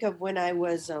me think of when I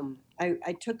was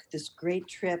I took this great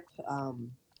trip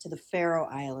to the Faroe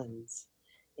Islands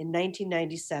in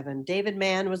 1997. David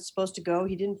Mann was supposed to go.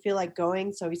 He didn't feel like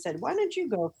going, so he said, "Why don't you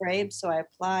go, Frabe?" So I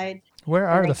applied. Where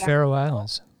are the Faroe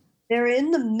Islands? They're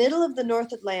in the middle of the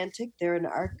North Atlantic. They're an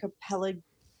archipelago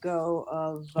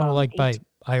of like by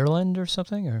Ireland or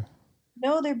something, or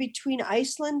no? They're between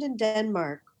Iceland and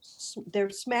Denmark.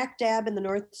 They're smack dab in the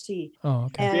North Sea. Oh,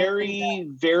 okay. And, very,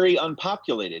 very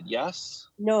unpopulated. Yes.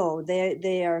 No,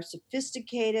 they are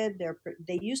sophisticated.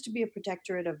 They used to be a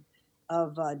protectorate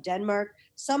of Denmark.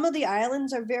 Some of the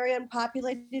islands are very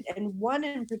unpopulated, and one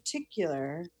in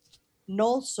particular,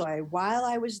 Nólsoy. While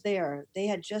I was there, they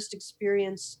had just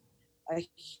experienced a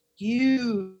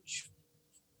huge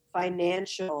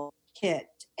financial hit,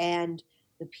 and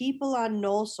the people on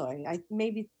Nólsoy,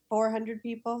 maybe 400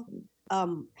 people,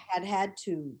 had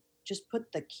to just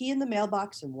put the key in the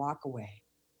mailbox and walk away.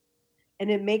 And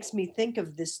it makes me think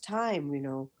of this time,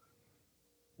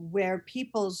 where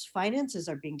people's finances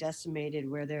are being decimated,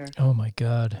 where they're... Oh my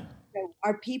God.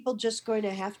 Are people just going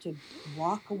to have to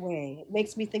walk away? It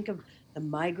makes me think of the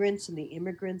migrants and the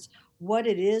immigrants, what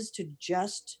it is to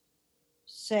just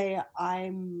say,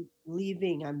 I'm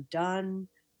leaving, I'm done,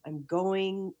 I'm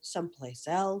going someplace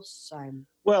else.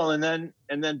 Well, and then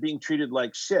being treated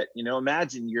like shit.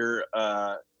 Imagine you're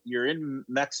in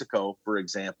Mexico, for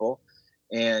example,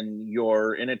 and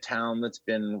you're in a town that's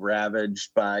been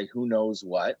ravaged by who knows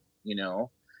what,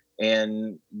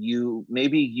 and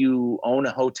you own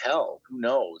a hotel, who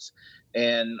knows,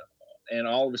 and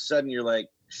all of a sudden you're like,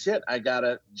 shit, I got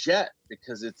a jet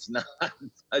because it's not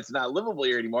livable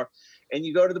here anymore. And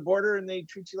you go to the border and they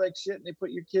treat you like shit, and they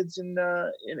put your kids in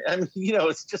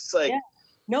it's just like, yeah.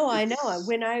 No, I know.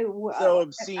 When so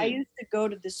obscene. I used to go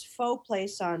to this faux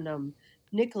place on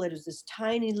Nicollet. It was this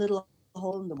tiny little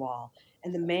hole in the wall,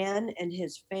 and the man and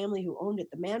his family who owned it,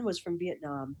 the man was from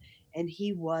Vietnam, and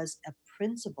he was a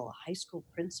principal, a high school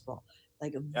principal,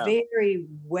 like a very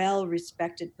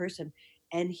well-respected person.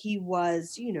 And he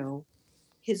was,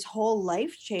 his whole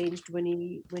life changed when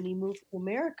he moved to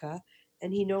America,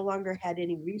 and he no longer had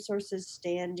any resources,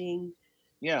 standing,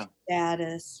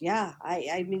 status. Yeah,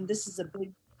 I mean, this is a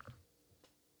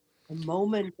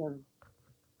moment of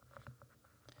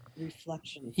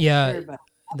reflection. Yeah, sure,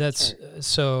 that's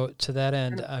so. To that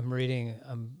end, I'm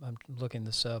looking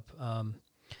this up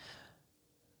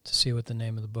to see what the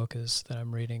name of the book is that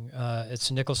I'm reading.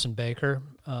 It's Nicholson Baker,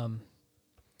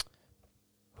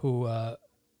 who. Are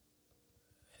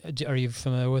you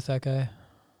familiar with that guy?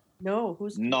 No,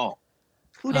 No.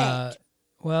 Who that?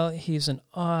 Well, he's an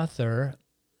author,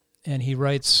 and he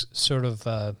writes sort of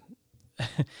a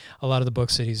lot of the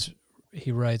books that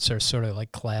he writes are sort of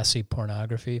like classy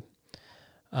pornography.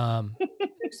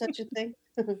 Such a thing.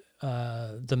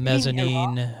 The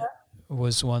Mezzanine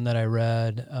was one that I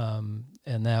read,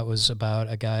 and that was about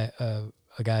a guy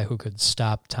who could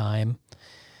stop time.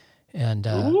 And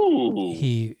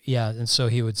and so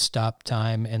he would stop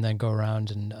time and then go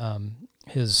around, and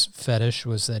his fetish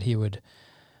was that he would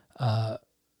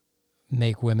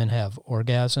make women have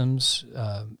orgasms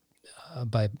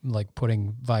by like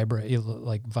putting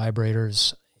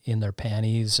vibrators in their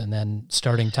panties and then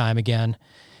starting time again.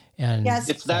 And yes,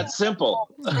 it's that simple.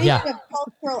 Yeah, of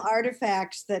cultural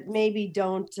artifacts that maybe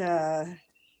don't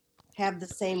have the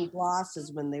same gloss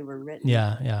as when they were written.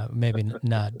 Yeah, maybe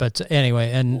not. But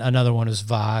anyway, and another one is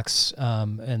Vox,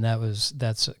 and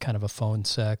that's kind of a phone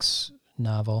sex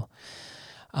novel.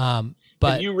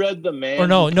 But have you read The Man? Or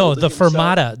no, the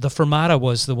Fermata. The Fermata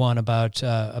was the one about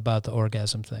the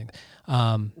orgasm thing.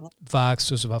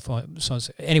 Vox was about so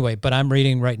anyway. But I'm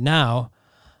reading right now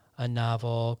a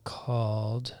novel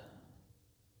called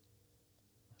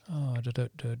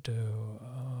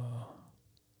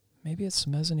maybe it's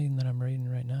Mezzanine that I'm reading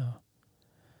right now.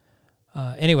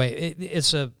 Anyway,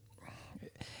 it's a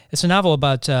novel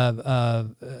about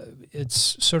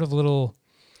it's sort of little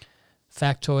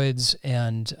factoids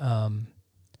and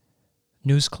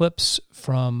news clips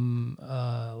from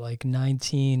like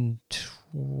when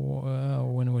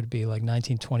would it be, like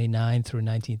 1929 through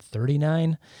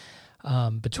 1939,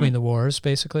 between the wars,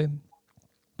 basically,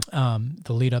 the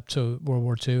lead up to World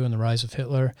War II and the rise of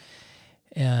Hitler,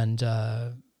 and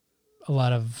a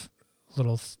lot of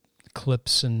little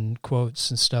clips and quotes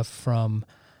and stuff from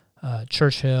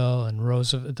Churchill and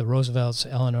the Roosevelts,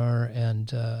 Eleanor,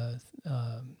 and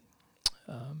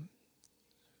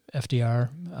FDR.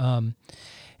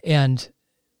 And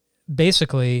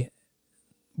basically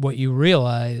what you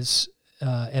realize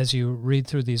as you read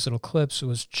through these little clips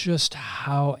was just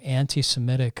how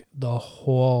anti-Semitic the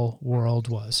whole world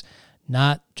was.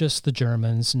 Not just the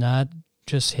Germans, not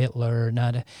just Hitler,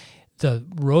 not the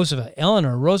Roosevelt.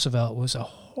 Eleanor Roosevelt was a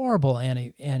horrible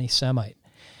anti-Semite.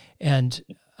 And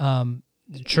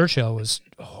Churchill was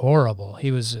horrible.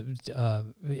 He was,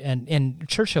 and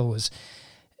Churchill was,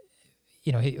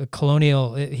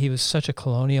 colonial. He was such a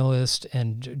colonialist,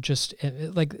 and just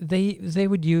like they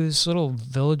would use little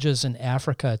villages in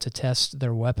Africa to test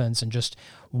their weapons and just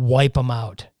wipe them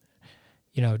out.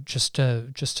 Just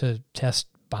to test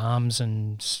bombs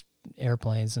and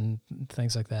airplanes and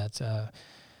things like that.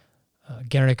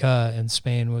 Guernica in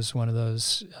Spain was one of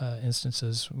those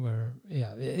instances where,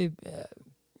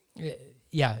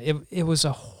 it was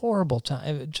a horrible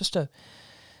time.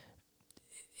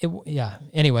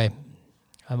 Anyway,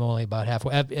 I'm only about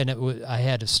halfway, and I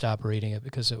had to stop reading it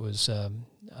because it was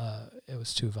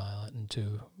too violent and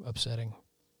too upsetting.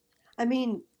 I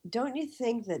mean, don't you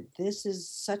think that this is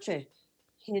such a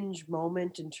hinge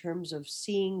moment in terms of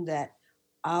seeing that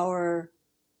our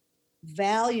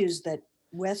values that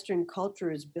Western culture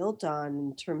is built on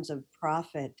in terms of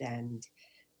profit and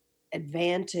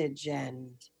advantage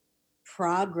and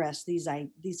progress, these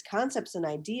concepts and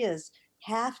ideas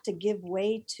have to give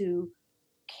way to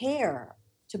care,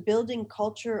 to building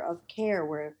culture of care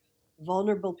where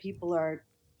vulnerable people are.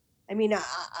 I mean,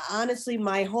 honestly,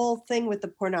 my whole thing with the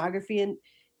pornography and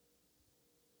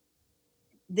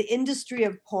the industry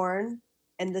of porn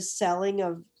and the selling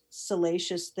of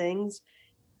salacious things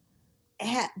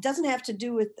doesn't have to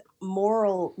do with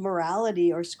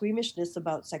morality or squeamishness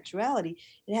about sexuality.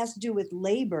 It has to do with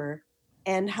labor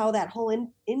and how that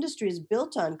whole industry is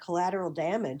built on collateral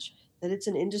damage, that it's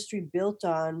an industry built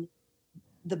on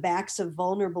the backs of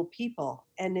vulnerable people.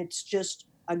 And it's just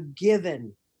a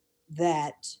given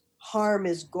that harm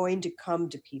is going to come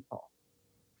to people.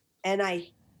 And I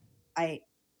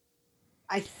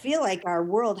feel like our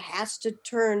world has to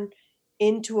turn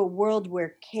into a world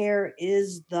where care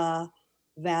is the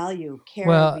value, care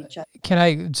of each other. Can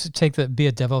I be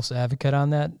a devil's advocate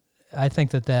on that? I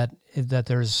think that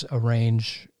there's a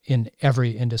range in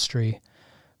every industry,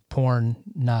 porn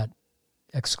not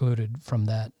excluded from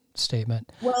that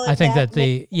statement. Well, I think that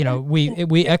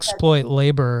we exploit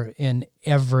labor in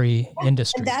every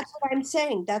industry. And that's what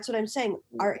I'm saying.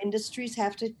 Our industries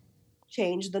have to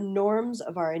change. The norms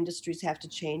of our industries have to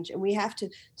change, and we have to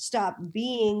stop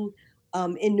being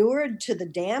inured to the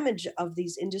damage of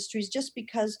these industries just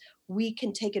because we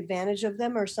can take advantage of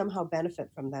them or somehow benefit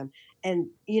from them. And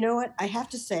you know what? I have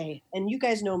to say, and you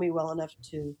guys know me well enough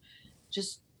to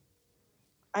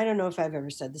I don't know if I've ever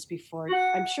said this before.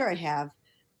 I'm sure I have,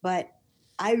 but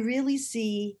I really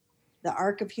see the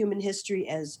arc of human history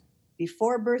as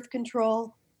before birth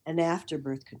control and after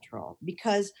birth control,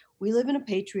 because we live in a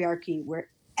patriarchy where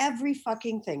every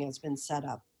fucking thing has been set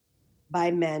up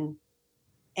by men.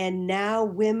 And now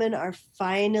women are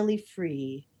finally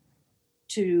free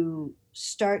to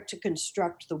start to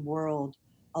construct the world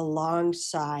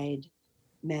alongside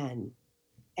men.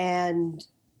 And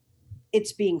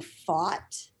it's being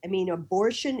fought. I mean,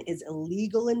 abortion is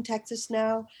illegal in Texas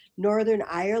now. Northern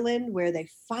Ireland, where they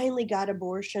finally got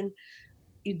abortion,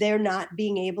 they're not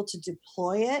being able to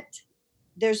deploy it.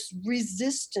 There's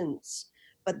resistance.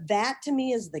 But that to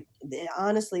me is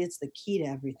honestly, it's the key to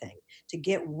everything, to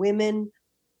get women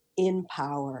in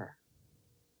power.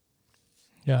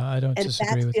 Yeah, I don't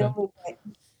disagree with that.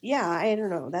 Yeah, I don't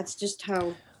know. That's just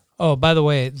how. Oh, by the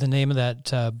way, the name of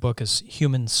that book is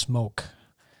Human Smoke.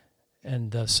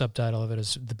 And the subtitle of it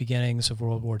is The Beginnings of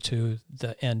World War II,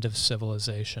 The End of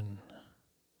Civilization.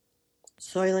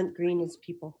 Soylent Green is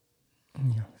people.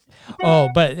 Yeah. Oh,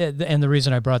 and the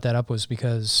reason I brought that up was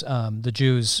because the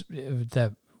Jews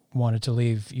that wanted to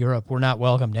leave Europe were not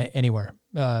welcomed anywhere,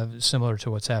 similar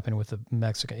to what's happening with the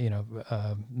Mexican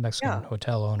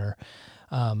hotel owner.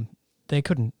 They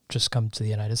couldn't just come to the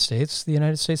United States. The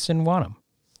United States didn't want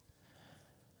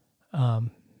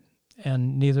them.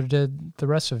 And neither did the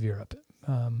rest of Europe.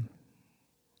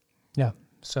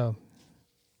 So.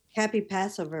 Happy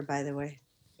Passover, by the way.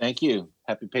 Thank you.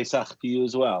 Happy Pesach to you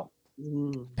as well.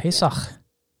 Pesach. Yes.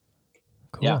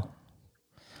 Cool. Yeah.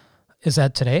 Is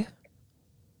that today?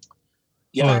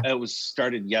 Yeah, it was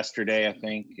started yesterday, I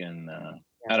think. And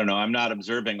I don't know. I'm not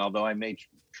observing, although I may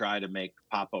try to make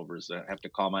popovers. I have to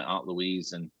call my Aunt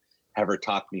Louise and have her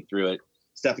talk me through it.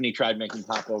 Stephanie tried making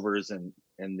popovers and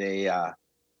they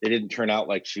didn't turn out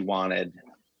like she wanted.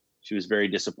 She was very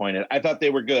disappointed. I thought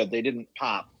they were good. They didn't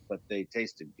pop, but they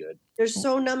tasted good. They're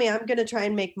so nummy. I'm going to try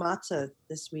and make matzah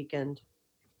this weekend.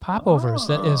 Popovers,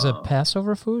 that is a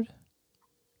Passover food?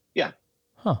 Yeah.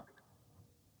 Huh.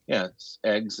 Yeah, it's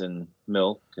eggs and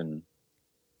milk and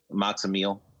matzah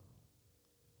meal.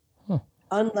 Huh.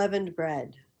 Unleavened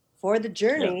bread for the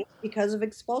journey because of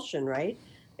expulsion, right?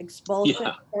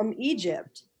 Expulsion from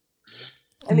Egypt.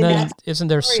 I mean, isn't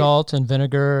there salt and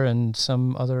vinegar and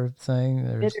some other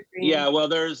thing? Yeah, well,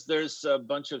 there's a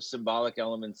bunch of symbolic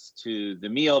elements to the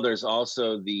meal. There's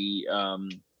also the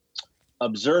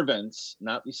observance,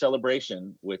 not the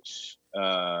celebration, which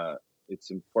it's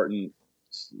important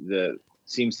that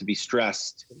seems to be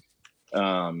stressed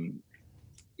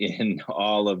in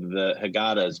all of the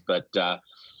Haggadahs, but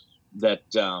that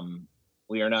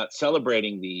we are not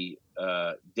celebrating the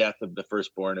death of the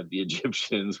firstborn of the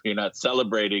Egyptians. We're not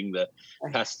celebrating the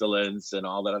pestilence and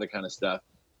all that other kind of stuff,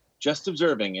 just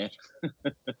observing it.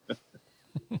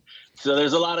 So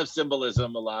there's a lot of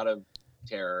symbolism, a lot of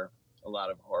terror, a lot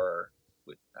of horror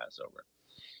with Passover.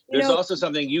 There's also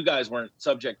something you guys weren't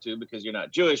subject to because you're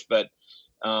not Jewish, but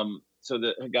so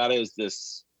the Haggadah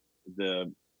is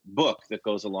the book that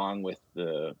goes along with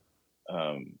the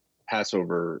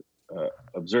Passover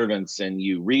observance, and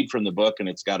you read from the book, and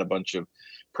it's got a bunch of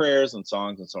prayers and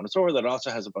songs and so on and so forth. That also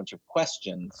has a bunch of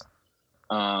questions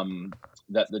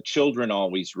that the children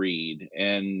always read,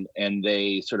 and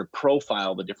they sort of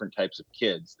profile the different types of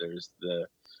kids. There's the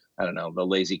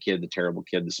lazy kid, the terrible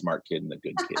kid, the smart kid, and the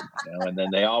good kid, and then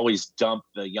they always dump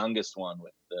the youngest one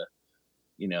with the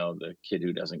kid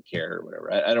who doesn't care or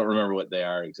whatever. I don't remember what they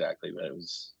are exactly, but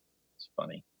it's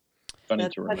funny. Funny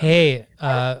to remember. Hey,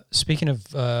 speaking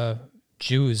of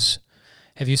Jews,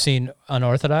 have you seen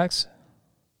Unorthodox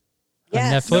on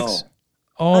Netflix? No.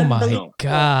 Oh my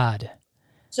God.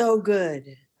 So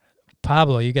good.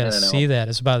 Pablo, you got to see that.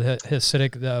 It's about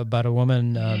Hasidic, about a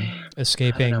woman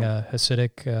escaping a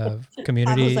Hasidic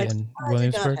community in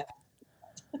Williamsburg.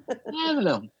 I don't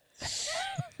know.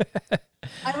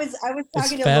 I was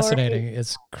talking to fascinating. Lori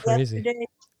it's crazy yesterday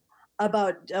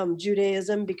about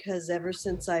Judaism, because ever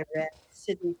since I read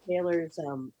Sidney Taylor's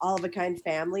All of a Kind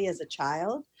Family as a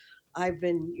child, I've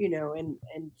been,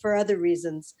 and for other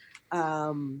reasons,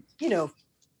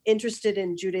 interested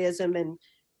in Judaism,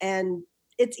 and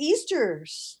it's Easter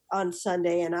on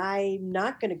Sunday, and I'm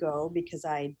not going to go because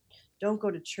I don't go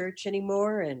to church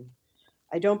anymore, and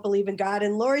I don't believe in God.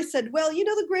 And Lori said, well,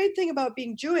 the great thing about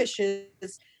being Jewish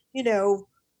is, you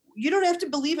don't have to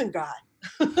believe in God.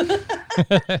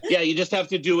 Yeah, you just have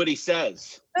to do what he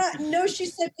says. No, she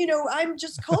said, I'm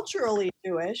just culturally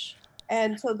Jewish.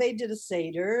 And so they did a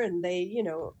Seder, and they,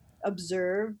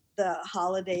 observed the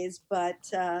holidays, but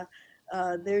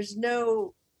there's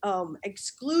no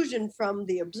exclusion from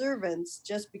the observance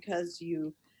just because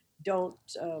you don't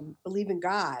believe in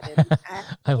God. And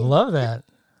I love that.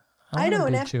 I know,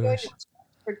 and after going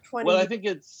for 20 years, I think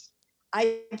it's...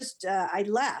 I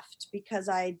left because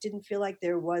I didn't feel like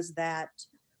there was that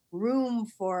room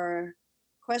for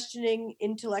questioning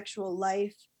intellectual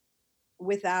life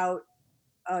without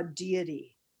a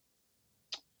deity.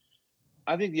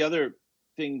 I think the other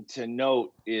thing to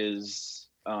note is,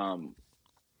 when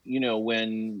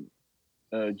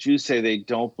Jews say they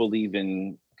don't believe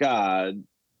in God,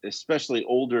 especially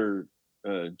older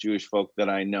Jewish folk that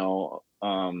I know,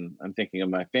 I'm thinking of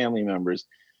my family members,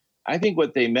 I think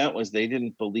what they meant was they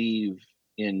didn't believe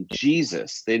in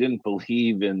Jesus. They didn't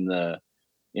believe in a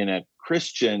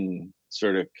Christian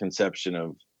sort of conception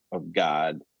of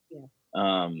God.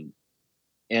 Yeah.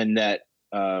 And that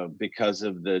because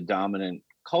of the dominant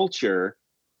culture,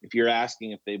 if you're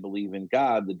asking if they believe in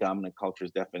God, the dominant culture's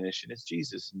definition is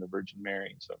Jesus and the Virgin Mary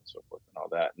and so on and so forth and all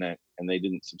that. And they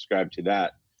didn't subscribe to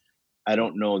that. I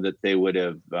don't know that they would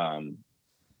have,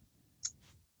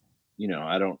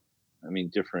 I mean,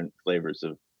 different flavors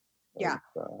of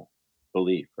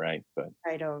belief, right? But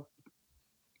I don't.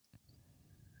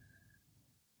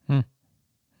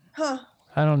 Huh.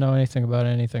 I don't know anything about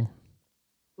anything.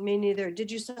 Me neither.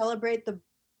 Did you celebrate the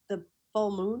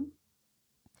full moon?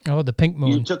 Oh, the pink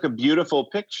moon. You took a beautiful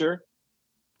picture.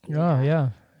 Oh, yeah.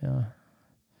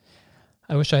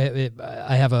 I wish I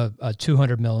have a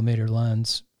 200 millimeter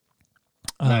lens.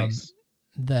 Nice.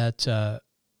 That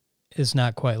is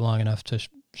not quite long enough to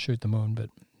shoot the moon, but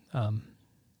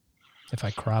if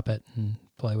I crop it and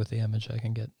play with the image, I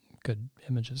can get good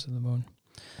images of the moon.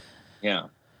 Yeah.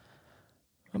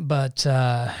 But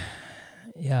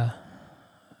yeah,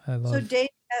 I love. So, Dave,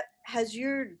 has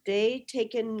your day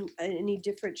taken any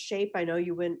different shape? I know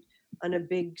you went on a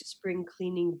big spring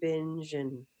cleaning binge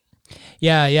and.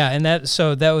 Yeah, and that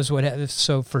was what.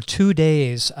 So for 2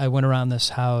 days, I went around this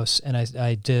house and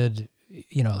I did,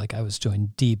 like I was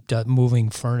doing deep moving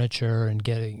furniture and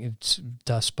getting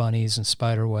dust bunnies and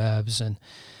spider webs, and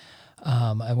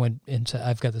I went into.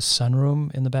 I've got the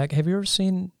sunroom in the back. Have you ever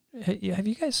seen? Have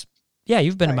you guys? Yeah,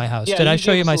 you've been in my house. Did I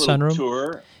show you my sunroom?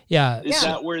 Tour. Yeah. Is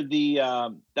that where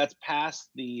the that's past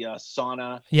the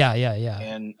sauna? Yeah.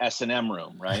 And S&M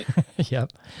room, right?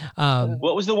 Yep.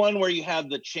 What was the one where you had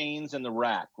the chains and the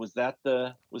rack? Was that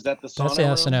the sauna? That's the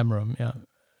S&M room. Yeah.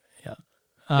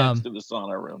 Next to the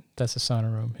sauna room. That's the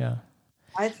sauna room. Yeah.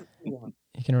 You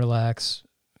can relax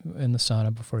in the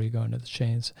sauna before you go into the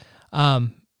chains.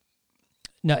 So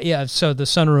the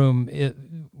sunroom.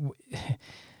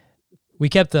 We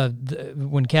kept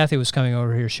when Kathy was coming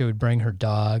over here, she would bring her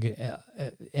dog,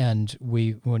 and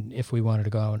if we wanted to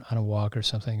go out on a walk or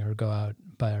something or go out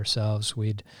by ourselves,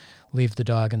 we'd leave the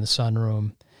dog in the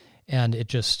sunroom, and it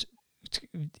just,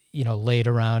 laid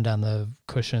around on the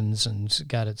cushions and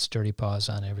got its dirty paws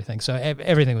on everything. So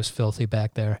everything was filthy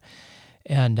back there,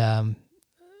 and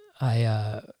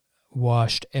I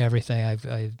washed everything.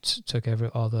 I took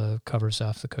all the covers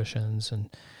off the cushions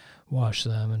and washed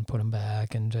them and put them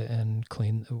back and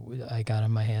clean. I got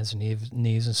on my hands and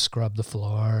knees and scrubbed the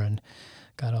floor and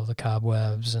got all the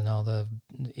cobwebs and all the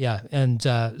and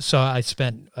so I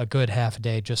spent a good half a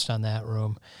day just on that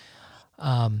room.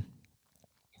 And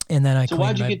then I. So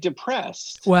why'd you get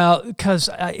depressed? Well, because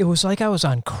it was like I was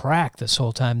on crack this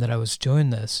whole time that I was doing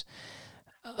this.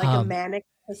 Like a manic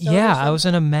episode? Yeah, I was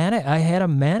in I had a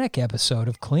manic episode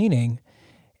of cleaning,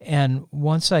 and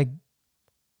once I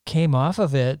came off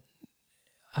of it,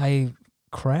 I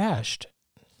crashed.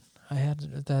 I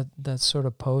had that sort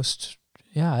of post.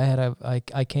 Yeah,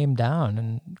 I came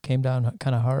down kind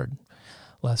of hard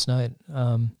last night.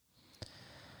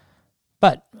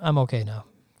 But I'm okay now.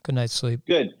 Good night's sleep.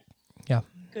 Good. Yeah.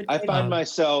 Good. I find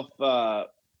myself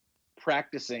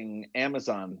practicing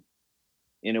Amazon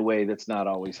in a way that's not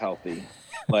always healthy.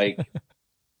 Like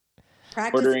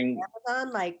ordering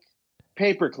Amazon, like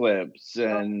paper clips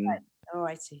and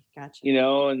I see. Gotcha.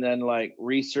 And then like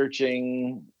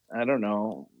researching, I don't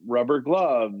know, rubber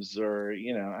gloves or,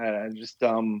 I just,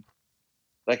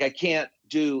 like I can't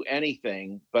do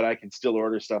anything, but I can still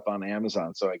order stuff on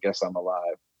Amazon. So I guess I'm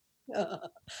alive.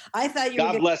 I thought you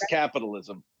God bless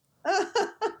capitalism.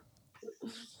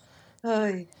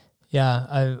 Yeah,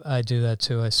 I do that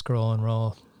too. I scroll and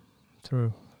roll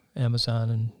through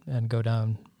Amazon and go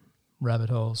down rabbit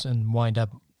holes and wind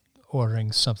up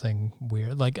ordering something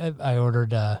weird. Like I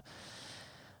ordered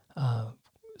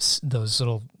those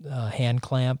little hand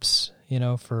clamps,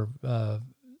 for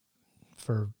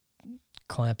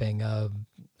clamping.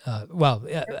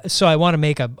 So I want to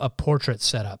make a portrait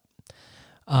setup,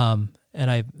 and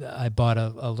I bought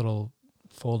a little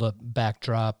fold-up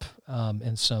backdrop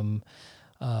and some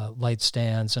light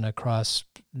stands and a cross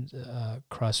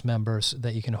members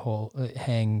that you can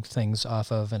hang things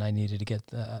off of, and I needed to get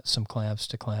some clamps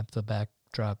to clamp the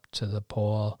backdrop to the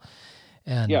pole,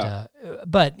 and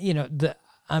but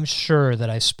I'm sure that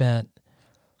I spent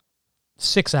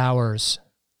 6 hours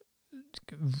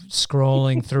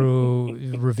scrolling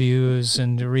through reviews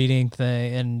and reading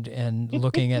and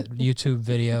looking at YouTube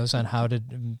videos on how to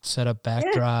set up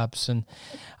backdrops, and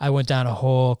I went down a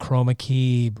whole chroma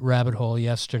key rabbit hole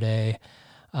yesterday.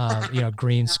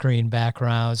 Green screen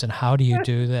backgrounds and how do you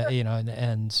do that?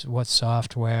 And what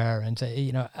software and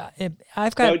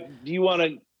I've got. Now, do you want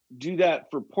to do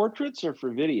that for portraits or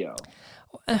for video?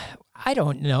 I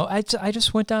don't know. I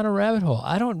just went down a rabbit hole.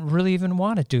 I don't really even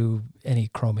want to do any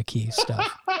chroma key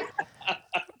stuff.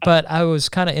 But I was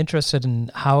kind of interested in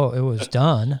how it was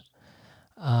done.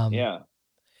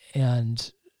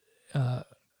 And,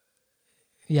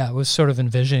 I was sort of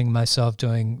envisioning myself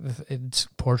doing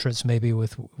portraits maybe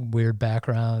with weird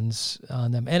backgrounds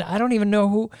on them. And I don't even know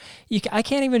who, I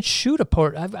can't even shoot a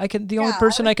portrait. The only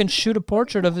person I can shoot a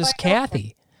portrait of is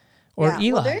Kathy or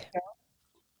Eli. Well, there you go.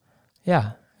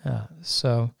 Yeah.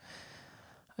 So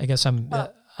I guess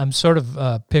I'm sort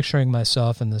of picturing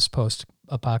myself in this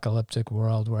post-apocalyptic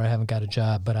world where I haven't got a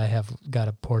job, but I have got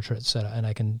a portrait set and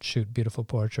I can shoot beautiful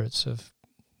portraits of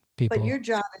people. But your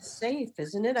job is safe,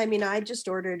 isn't it? I mean, I just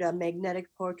ordered a magnetic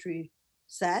poetry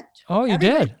set. Oh, you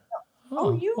did?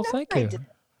 Oh, you well, know thank I you. did.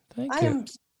 Thank you.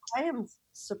 I am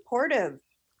supportive.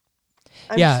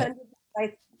 I'm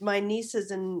sending my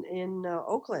nieces in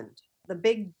Oakland the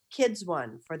big kids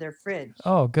one for their fridge.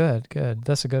 Oh, good.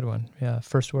 That's a good one. Yeah,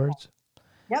 First Words.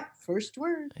 Yep, First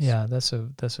Words. Yeah, that's a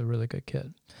really good kit.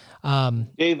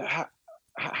 Dave,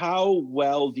 how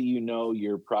well do you know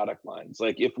your product lines?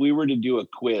 Like, if we were to do a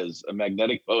quiz, a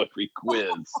magnetic poetry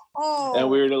quiz, and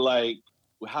we were to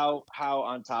how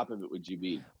on top of it would you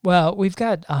be? Well, we've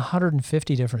got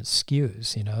 150 different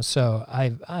SKUs, so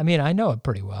I mean, I know it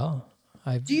pretty well.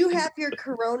 Do you have your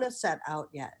Corona set out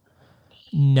yet?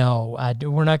 No,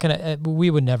 we're not gonna. We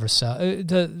would never sell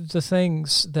the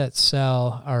things that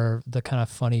sell are the kind of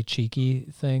funny, cheeky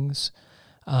things,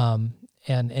 and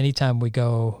anytime we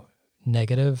go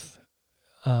negative,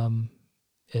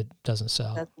 it doesn't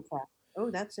sell.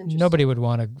 That's interesting. Nobody would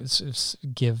want to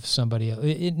give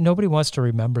somebody. Nobody wants to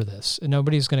remember this.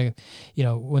 Nobody's gonna,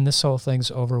 when this whole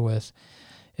thing's over with,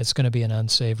 it's gonna be an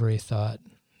unsavory thought.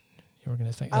 You're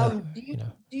gonna think.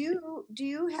 Do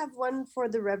you have one for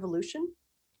the revolution?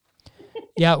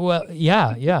 Yeah, well,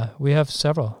 yeah, we have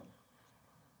several.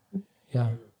 Yeah.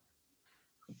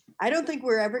 I don't think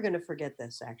we're ever going to forget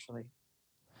this, actually.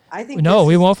 I think no,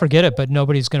 we won't forget it, but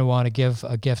nobody's going to want to give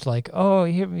a gift like, oh,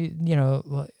 here,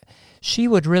 she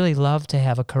would really love to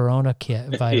have a Corona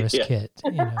virus kit.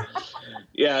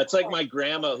 Yeah, it's like my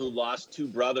grandma who lost 2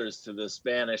 brothers to the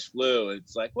Spanish flu.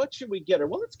 It's like, what should we get her?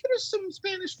 Well, let's get her some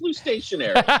Spanish flu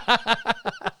stationery.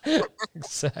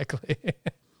 Exactly.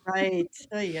 Right.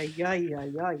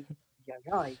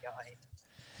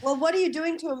 Well, what are you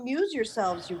doing to amuse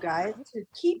yourselves, you guys, to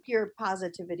keep your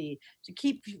positivity, to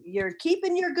keep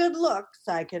keeping your good looks?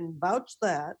 I can vouch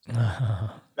that.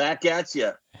 Back at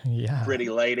you, pretty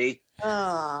lady.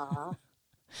 The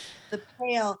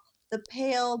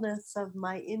paleness of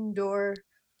my indoor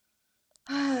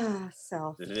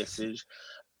self. This is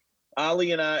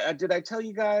Ollie and I. Did I tell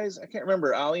you guys? I can't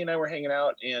remember. Ollie and I were hanging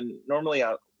out, and normally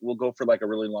we'll go for like a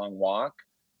really long walk.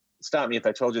 Stop me if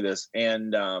I told you this.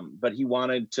 And but he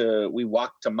wanted to. We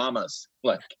walked to Mama's.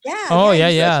 The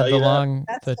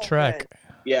trek. Good.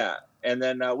 Yeah, and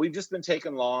then we've just been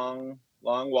taking long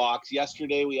walks.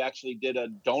 Yesterday we actually did a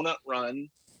donut run,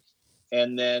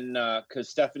 and then because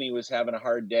Stephanie was having a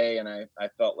hard day, and I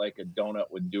felt like a donut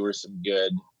would do her some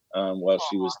good while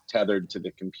she was tethered to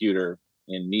the computer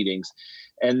in meetings.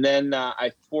 And then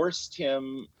I forced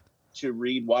him to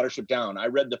read Watership Down. I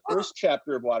read the first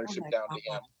chapter of Watership Down to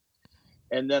him,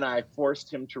 and then I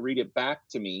forced him to read it back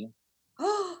to me.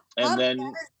 And then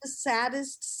that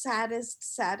is the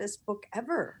saddest book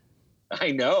ever.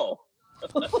 I know.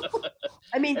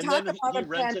 I mean, and talk then about he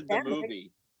rented the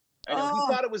movie. I know.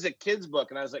 He thought it was a kid's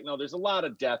book, and I was like, no, there's a lot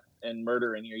of death and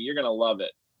murder in here. You're gonna love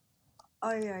it.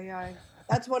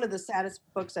 That's one of the saddest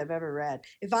books I've ever read.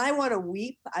 If I want to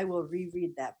weep, I will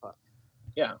reread that book.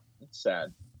 Yeah, it's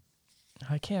sad.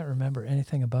 I can't remember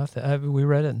anything about that. We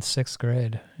read it in 6th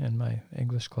grade in my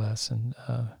English class, and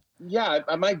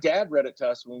my dad read it to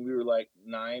us when we were like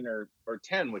 9 or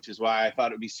 10, which is why I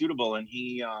thought it would be suitable. And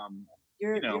he,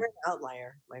 you're an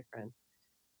outlier, my friend.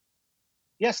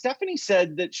 Yeah, Stephanie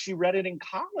said that she read it in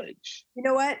college. You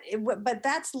know what? But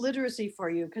that's literacy for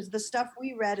you, because the stuff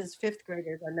we read as 5th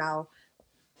graders are now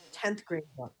 10th grade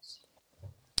books.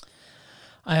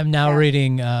 I am now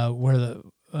reading where the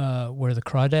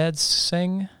Crawdads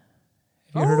Sing.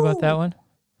 Have you heard about that one?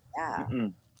 Yeah.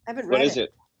 I haven't read it. What is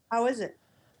it? How is it?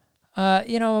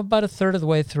 About a third of the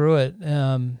way through it,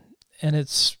 and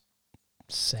it's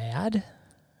sad.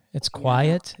 It's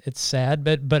quiet. It's sad,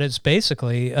 but it's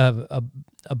basically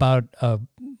about a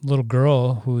little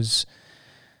girl whose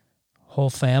whole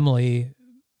family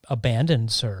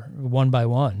abandons her one by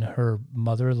one. Her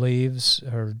mother leaves,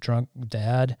 her drunk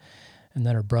dad, and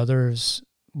then her brothers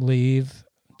leave.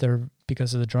 They're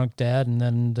because of the drunk dad, and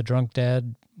then the drunk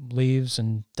dad leaves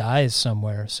and dies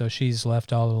somewhere. So she's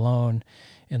left all alone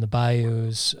in the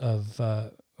bayous of,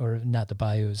 or not the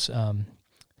bayous, the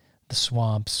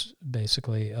swamps,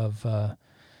 basically, of, I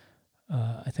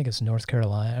think it's North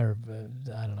Carolina, or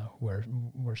I don't know where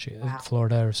she is,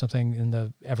 Florida or something, in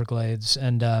the Everglades.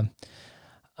 And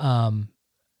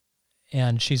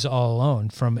and she's all alone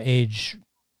from age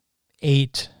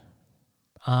 8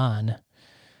 on.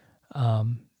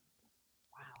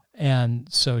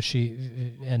 And so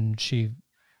she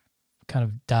kind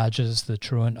of dodges the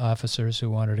truant officers who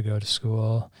want her to go to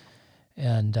school,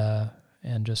 and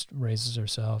just raises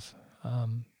herself.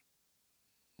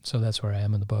 So that's where I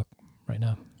am in the book right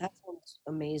now. That sounds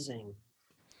amazing.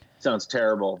 Sounds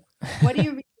terrible. What do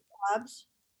you read, Hobbs?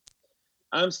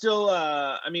 I'm still,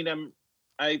 I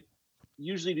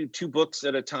usually do 2 books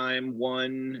at a time.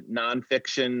 One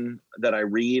nonfiction that I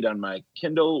read on my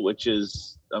Kindle, which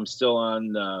is, I'm still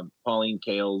on Pauline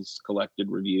Kael's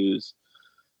collected reviews,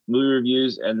 movie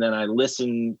reviews. And then I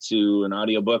listen to an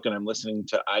audiobook, and I'm listening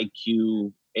to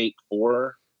IQ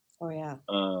 84. Oh yeah.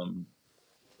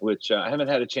 Which I haven't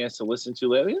had a chance to listen to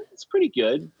lately. It's pretty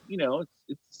good. You know,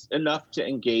 it's enough to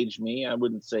engage me. I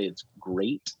wouldn't say it's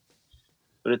great,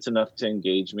 but it's enough to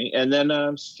engage me. And then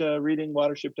I'm reading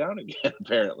Watership Down again,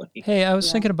 apparently. Hey, I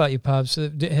was thinking about you, Pops.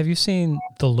 Have you seen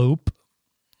The Loop?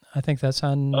 I think that's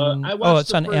on.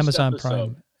 It's on Amazon episode.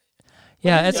 Prime.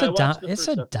 Yeah, it's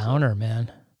a downer,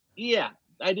 man. Yeah,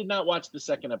 I did not watch the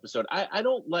second episode. I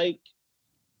don't like.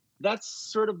 That's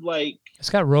sort of like. It's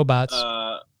got robots.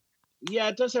 Yeah,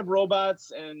 it does have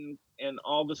robots and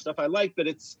all the stuff I like, but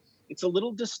it's a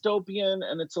little dystopian,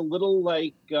 and it's a little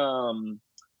like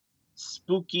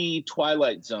spooky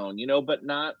Twilight Zone, you know, but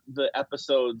not the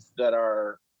episodes that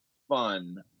are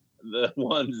fun, the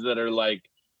ones that are like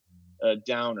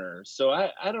downers. So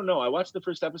I don't know. I watched the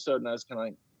first episode and I was kind of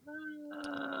like,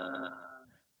 I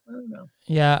don't know.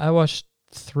 Yeah, I watched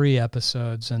 3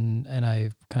 episodes and I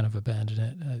kind of abandoned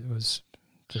it. It was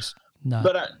just not.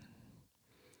 But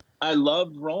I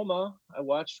loved Roma. I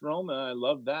watched Roma. I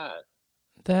loved that.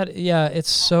 It's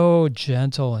so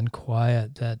gentle and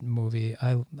quiet, that movie.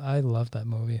 I love that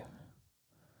movie.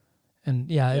 And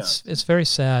it's very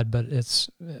sad, but it's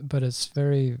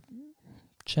very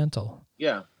gentle.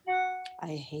 Yeah.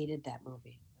 I hated that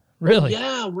movie. Really?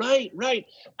 Yeah, right.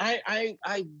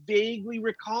 I vaguely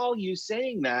recall you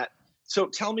saying that. So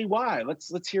tell me why.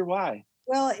 Let's hear why.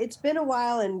 Well, it's been a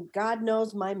while, and God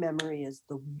knows my memory is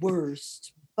the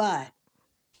worst. But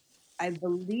I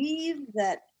believe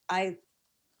that as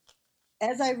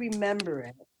I remember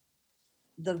it,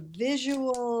 the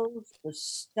visuals, the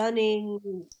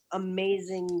stunning,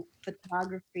 amazing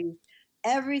photography,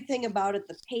 everything about it,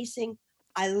 the pacing,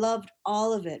 I loved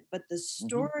all of it. But the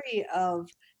story of,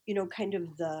 kind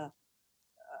of the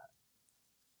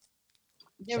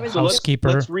housekeeper.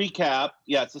 Let's recap.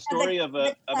 Yeah, it's the story of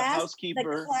a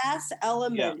housekeeper. The class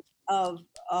element of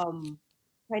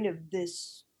kind of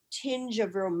this tinge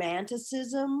of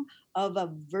romanticism of a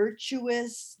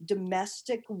virtuous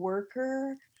domestic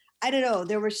worker. I don't know.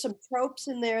 There were some tropes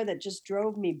in there that just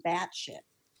drove me batshit.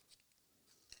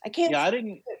 I can't. Yeah, I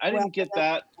didn't get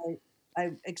that.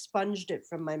 I expunged it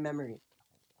from my memory.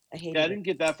 I didn't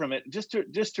get that from it. Just to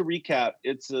recap,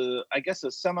 it's I guess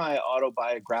a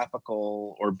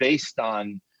semi-autobiographical, or based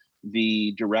on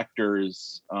the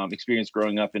director's experience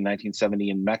growing up in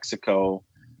 1970 in Mexico.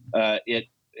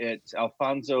 It's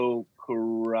Alfonso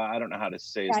Cuarón. I don't know how to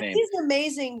say his name. He's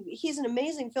an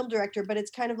amazing film director, but it's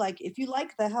kind of like, if you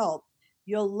like The Help,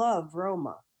 you'll love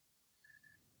Roma.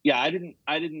 Yeah, I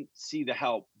didn't see The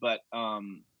Help, but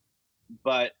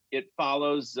it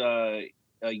follows a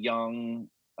young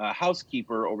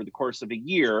housekeeper over the course of a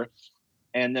year,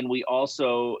 and then we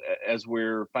also, as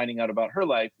we're finding out about her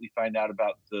life, we find out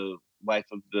about the life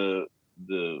of the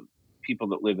people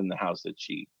that live in the house that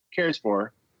she cares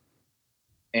for.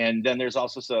 And then there's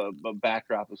also a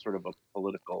backdrop of sort of a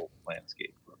political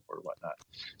landscape or whatnot.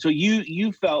 So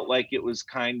you felt like it was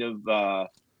kind of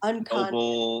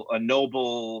noble.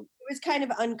 It was kind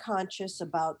of unconscious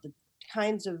about the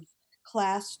kinds of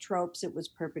class tropes it was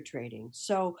perpetrating.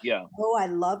 So I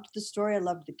loved the story, I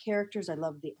loved the characters, I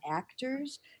loved the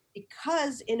actors,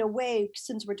 because in a way,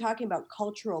 since we're talking about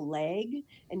cultural lag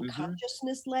and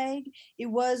consciousness lag, it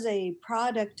was a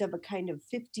product of a kind of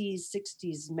 50s,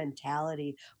 60s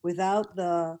mentality without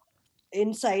the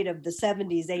insight of the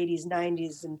 70s, 80s,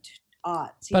 90s, and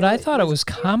aughts. But I thought it was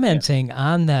commenting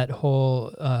on that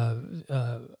whole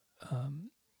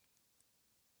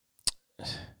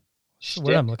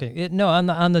what I'm looking at.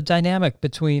 On the dynamic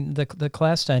between the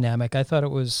class dynamic. I thought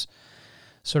it was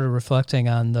sort of reflecting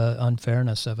on the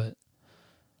unfairness of it.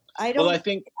 I don't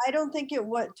think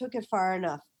it took it far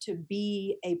enough to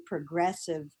be a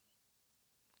progressive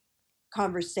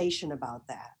conversation about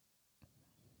that.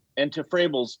 And to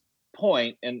Frable's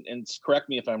point, and correct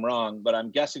me if I'm wrong, but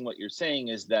I'm guessing what you're saying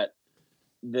is that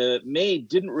the maid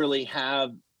didn't really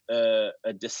have a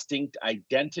distinct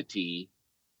identity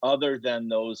other than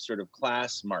those sort of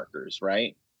class markers,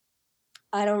 right?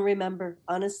 I don't remember.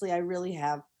 Honestly, I really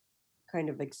have kind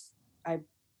of I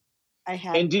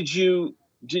had. And did you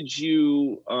did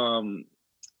you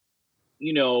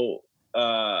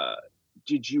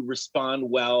respond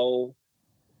well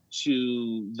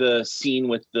to the scene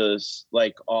with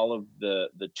all of the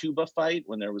tuba fight,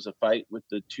 when there was a fight with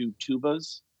the two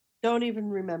tubas? Don't even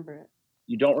remember it.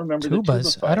 You don't remember tubas? The tuba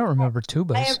fight? I don't remember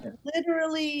tubas. I have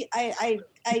literally,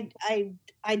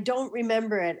 I don't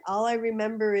remember it. All I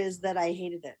remember is that I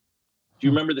hated it. Do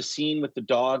you remember the scene with the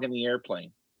dog in the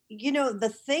airplane? You know, the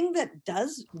thing that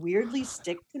does weirdly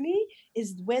stick to me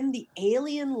is when the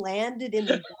alien landed in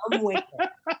the dumb waiter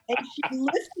and she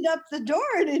lifted up the door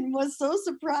and was so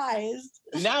surprised.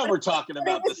 Now we're talking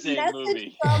about the same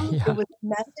movie. It was a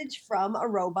message from a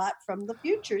robot from the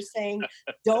future saying,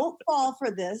 don't fall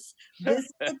for this. This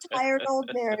is a tired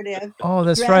old narrative. Oh,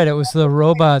 that's right. It was the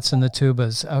robots and the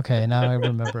tubas. Okay, now I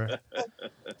remember it.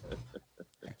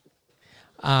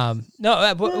 No,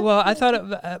 well, I thought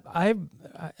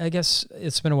I guess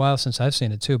it's been a while since I've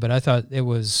seen it too, but I thought it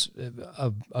was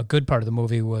a good part of the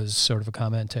movie was sort of a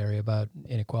commentary about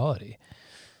inequality.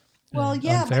 Well,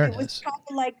 yeah, but it was kind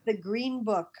of like the Green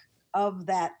Book of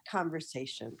that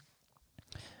conversation.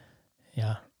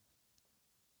 Yeah.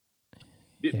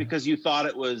 Because you thought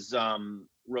it was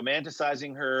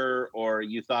romanticizing her, or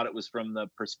you thought it was from the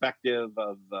perspective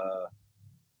of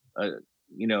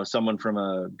someone from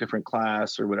a different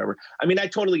class or whatever. I mean, I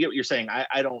totally get what you're saying.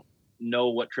 I don't know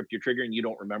what tripped your trigger, and you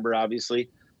don't remember, obviously,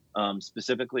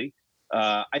 specifically.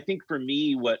 I think for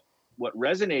me, what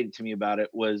resonated to me about it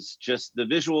was just the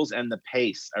visuals and the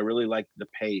pace. I really liked the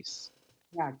pace.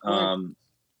 Yeah,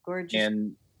 gorgeous.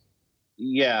 And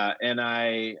yeah, and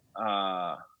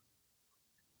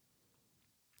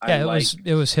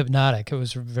it was hypnotic. It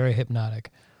was very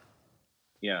hypnotic.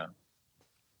 Yeah.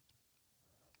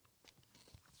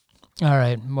 All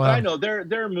right. Well, but I know there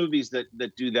are movies that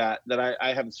do that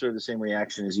I have sort of the same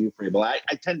reaction as you, Frable. I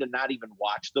tend to not even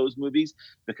watch those movies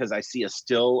because I see a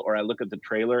still or I look at the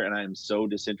trailer and I am so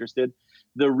disinterested.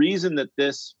 The reason that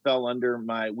this fell under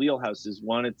my wheelhouse is,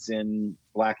 one, it's in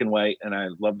black and white, and I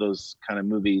love those kind of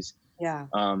movies. Yeah.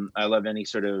 I love any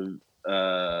sort of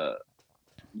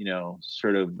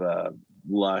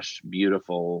lush,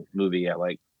 beautiful movie. I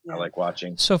like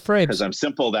watching. So Frabes, because I'm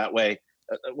simple that way.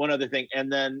 One other thing, and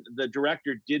then the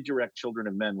director did direct Children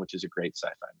of Men, which is a great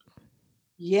sci-fi movie.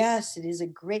 Yes, it is a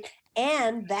great,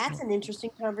 and that's an interesting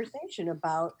conversation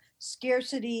about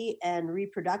scarcity and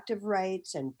reproductive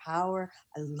rights and power.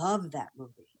 I love that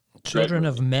movie. Children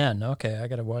of Men. Okay, I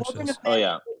got to watch this. Oh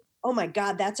yeah. Oh my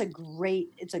God, it's a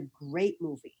great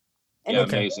movie. And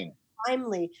it's amazing.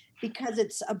 Timely, because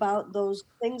it's about those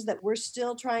things that we're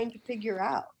still trying to figure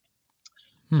out.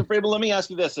 So, Frabel, let me ask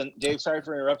you this, and Dave, sorry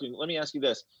for interrupting. Let me ask you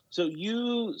this. So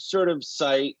you sort of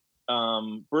cite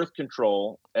birth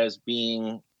control as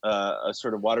being a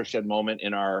sort of watershed moment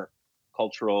in our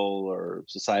cultural or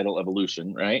societal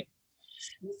evolution, right?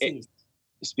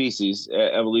 Species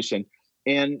evolution.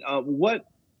 And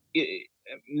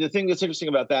the thing that's interesting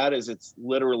about that is it's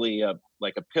literally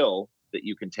like a pill that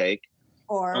you can take.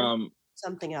 Or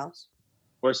something else.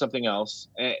 Or something else.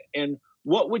 And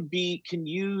what would be, can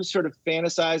you sort of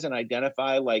fantasize and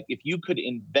identify, like, if you could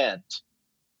invent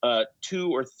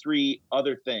 2 or 3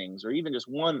 other things, or even just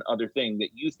one other thing that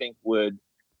you think would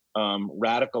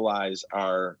radicalize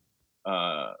our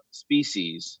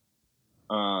species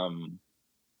along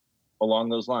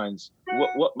those lines,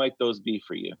 what might those be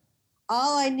for you?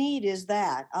 All I need is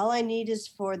that. All I need is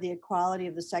for the equality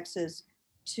of the sexes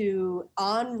to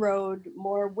on-road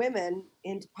more women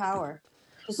into power.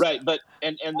 Right, but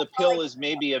and the pill is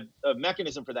maybe a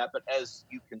mechanism for that, but as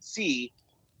you can see,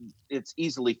 it's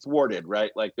easily thwarted,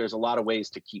 right? Like, there's a lot of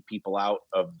ways to keep people out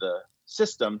of the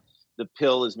system. The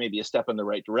pill is maybe a step in the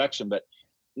right direction, but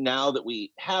now that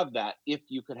we have that, if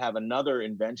you could have another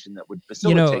invention that would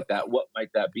facilitate that, what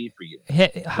might that be for you?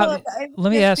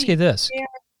 Let me ask you this.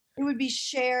 It would be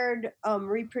shared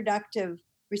reproductive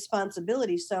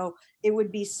responsibility. So it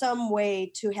would be some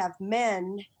way to have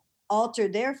men alter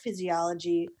their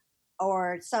physiology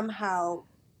or somehow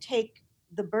take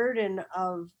the burden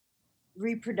of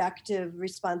reproductive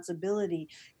responsibility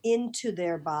into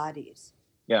their bodies.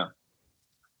 Yeah.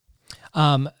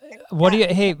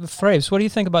 Frabes, what do you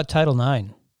think about Title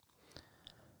IX?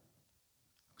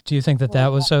 Do you think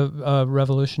that was a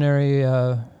revolutionary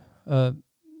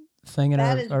thing in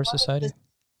our society?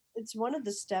 It's one of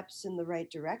the steps in the right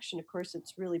direction. Of course,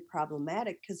 it's really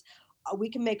problematic because we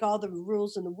can make all the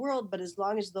rules in the world, but as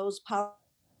long as those power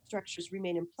structures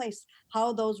remain in place.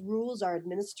 How those rules are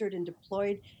administered and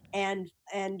deployed, and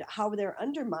how they're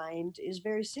undermined is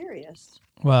very serious.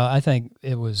 Well, I think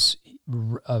it was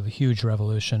a huge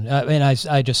revolution. I mean,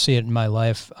 I just see it in my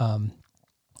life,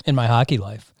 in my hockey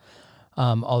life.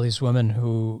 All these women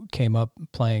who came up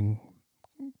playing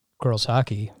girls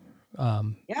hockey,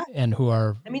 and who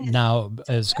are now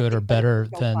as good or better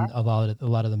than a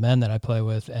lot of the men that I play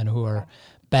with, and who are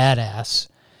badass,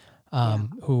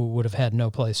 who would have had no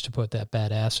place to put that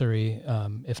badassery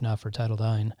if not for Title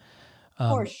IX.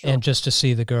 For sure. And just to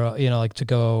see the girl, like to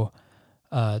go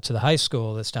to the high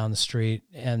school that's down the street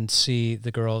and see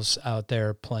the girls out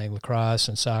there playing lacrosse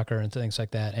and soccer and things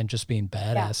like that, and just being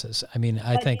badasses. I mean,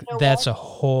 I think that's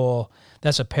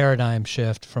a paradigm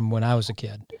shift from when I was a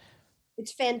kid.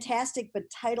 It's fantastic, but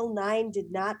Title IX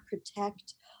did not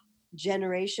protect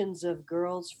generations of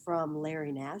girls from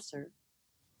Larry Nassar.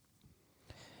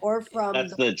 Or from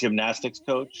the gymnastics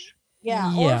coach.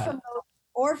 Yeah.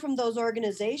 Or from those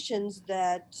organizations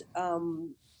that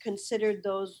considered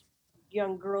those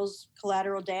young girls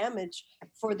collateral damage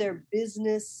for their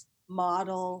business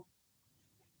model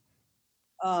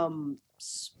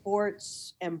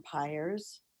sports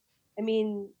empires. I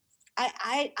mean,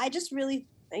 I just really,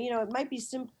 it might be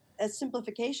a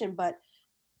simplification, but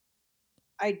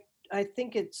I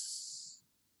think it's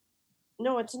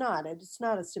not. It's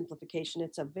not a simplification.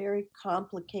 It's a very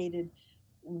complicated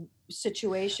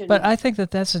situation. But I think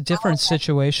that's a different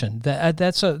situation.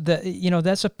 That's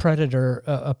a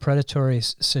predatory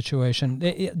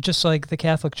situation. Just like the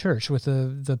Catholic Church with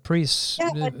the priests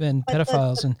and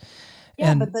pedophiles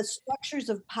but the structures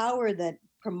of power that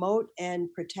promote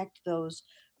and protect those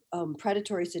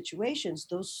predatory situations,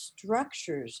 those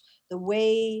structures, the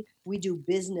way we do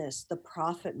business, the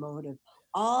profit motive,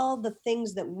 all the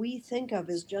things that we think of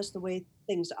as just the way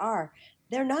things are,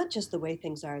 they're not just the way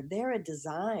things are. They're a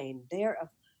design.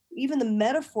 Even the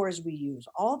metaphors we use,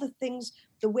 all the things,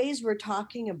 the ways we're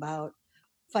talking about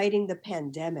fighting the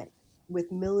pandemic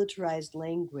with militarized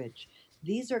language.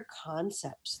 These are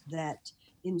concepts that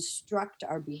instruct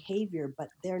our behavior, but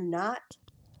they're not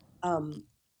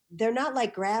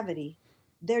like gravity.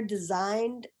 They're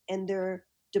designed and they're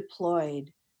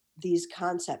deployed, these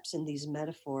concepts and these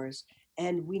metaphors,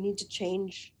 and we need to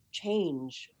change.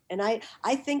 And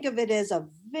I think of it as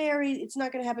it's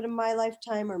not going to happen in my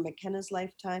lifetime or McKenna's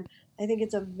lifetime. I think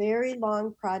it's a very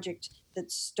long project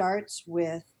that starts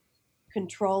with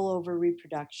control over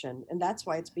reproduction. And that's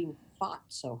why it's being fought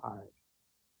so hard.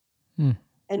 And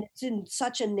it's in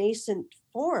such a nascent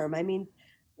form. I mean,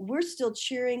 we're still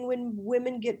cheering when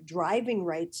women get driving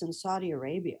rights in Saudi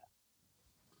Arabia.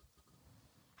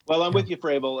 Well, I'm with you,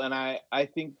 Frabel. And I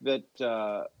think that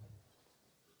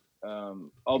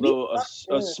although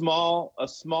a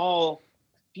small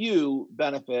few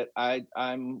benefit,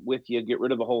 I'm with you. Get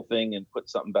rid of the whole thing and put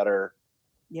something better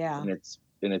in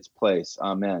its place.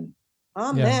 Amen.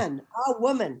 Amen. Our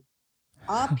woman,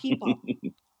 our people,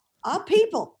 our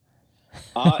people.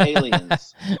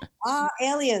 Aliens.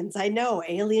 Aliens. I know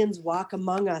aliens walk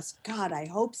among us. God, I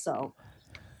hope so.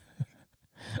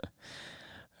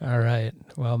 All right.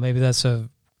 Well, maybe that's a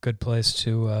good place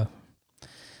to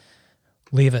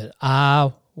leave it.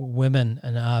 Women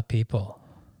and people.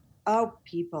 Oh,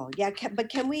 people. Yeah, but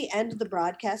can we end the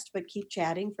broadcast but keep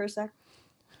chatting for a sec?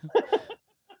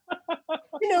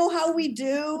 You know how we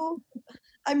do?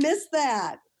 I miss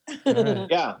that.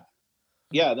 Right.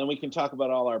 Yeah, then we can talk about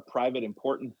all our private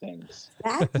important things.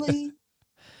 Exactly.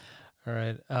 All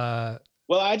right.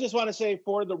 Well, I just want to say,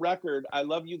 for the record, I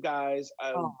love you guys.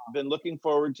 I've been looking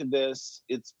forward to this.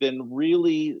 It's been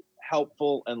really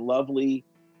helpful and lovely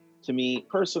to me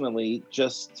personally,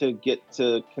 just to get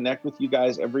to connect with you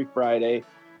guys every Friday.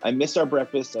 I miss our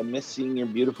breakfast. I miss seeing your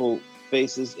beautiful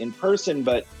faces in person,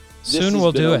 but soon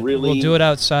we'll do it. We'll do it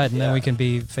outside, and then we can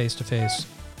be face to face,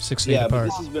 6 feet apart. But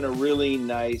this has been a really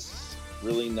nice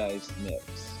mix.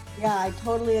 Yeah, I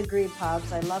totally agree,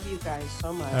 Pops. I love you guys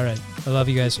so much. All right. I love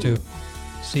you guys too.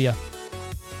 See ya.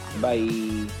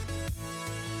 Bye.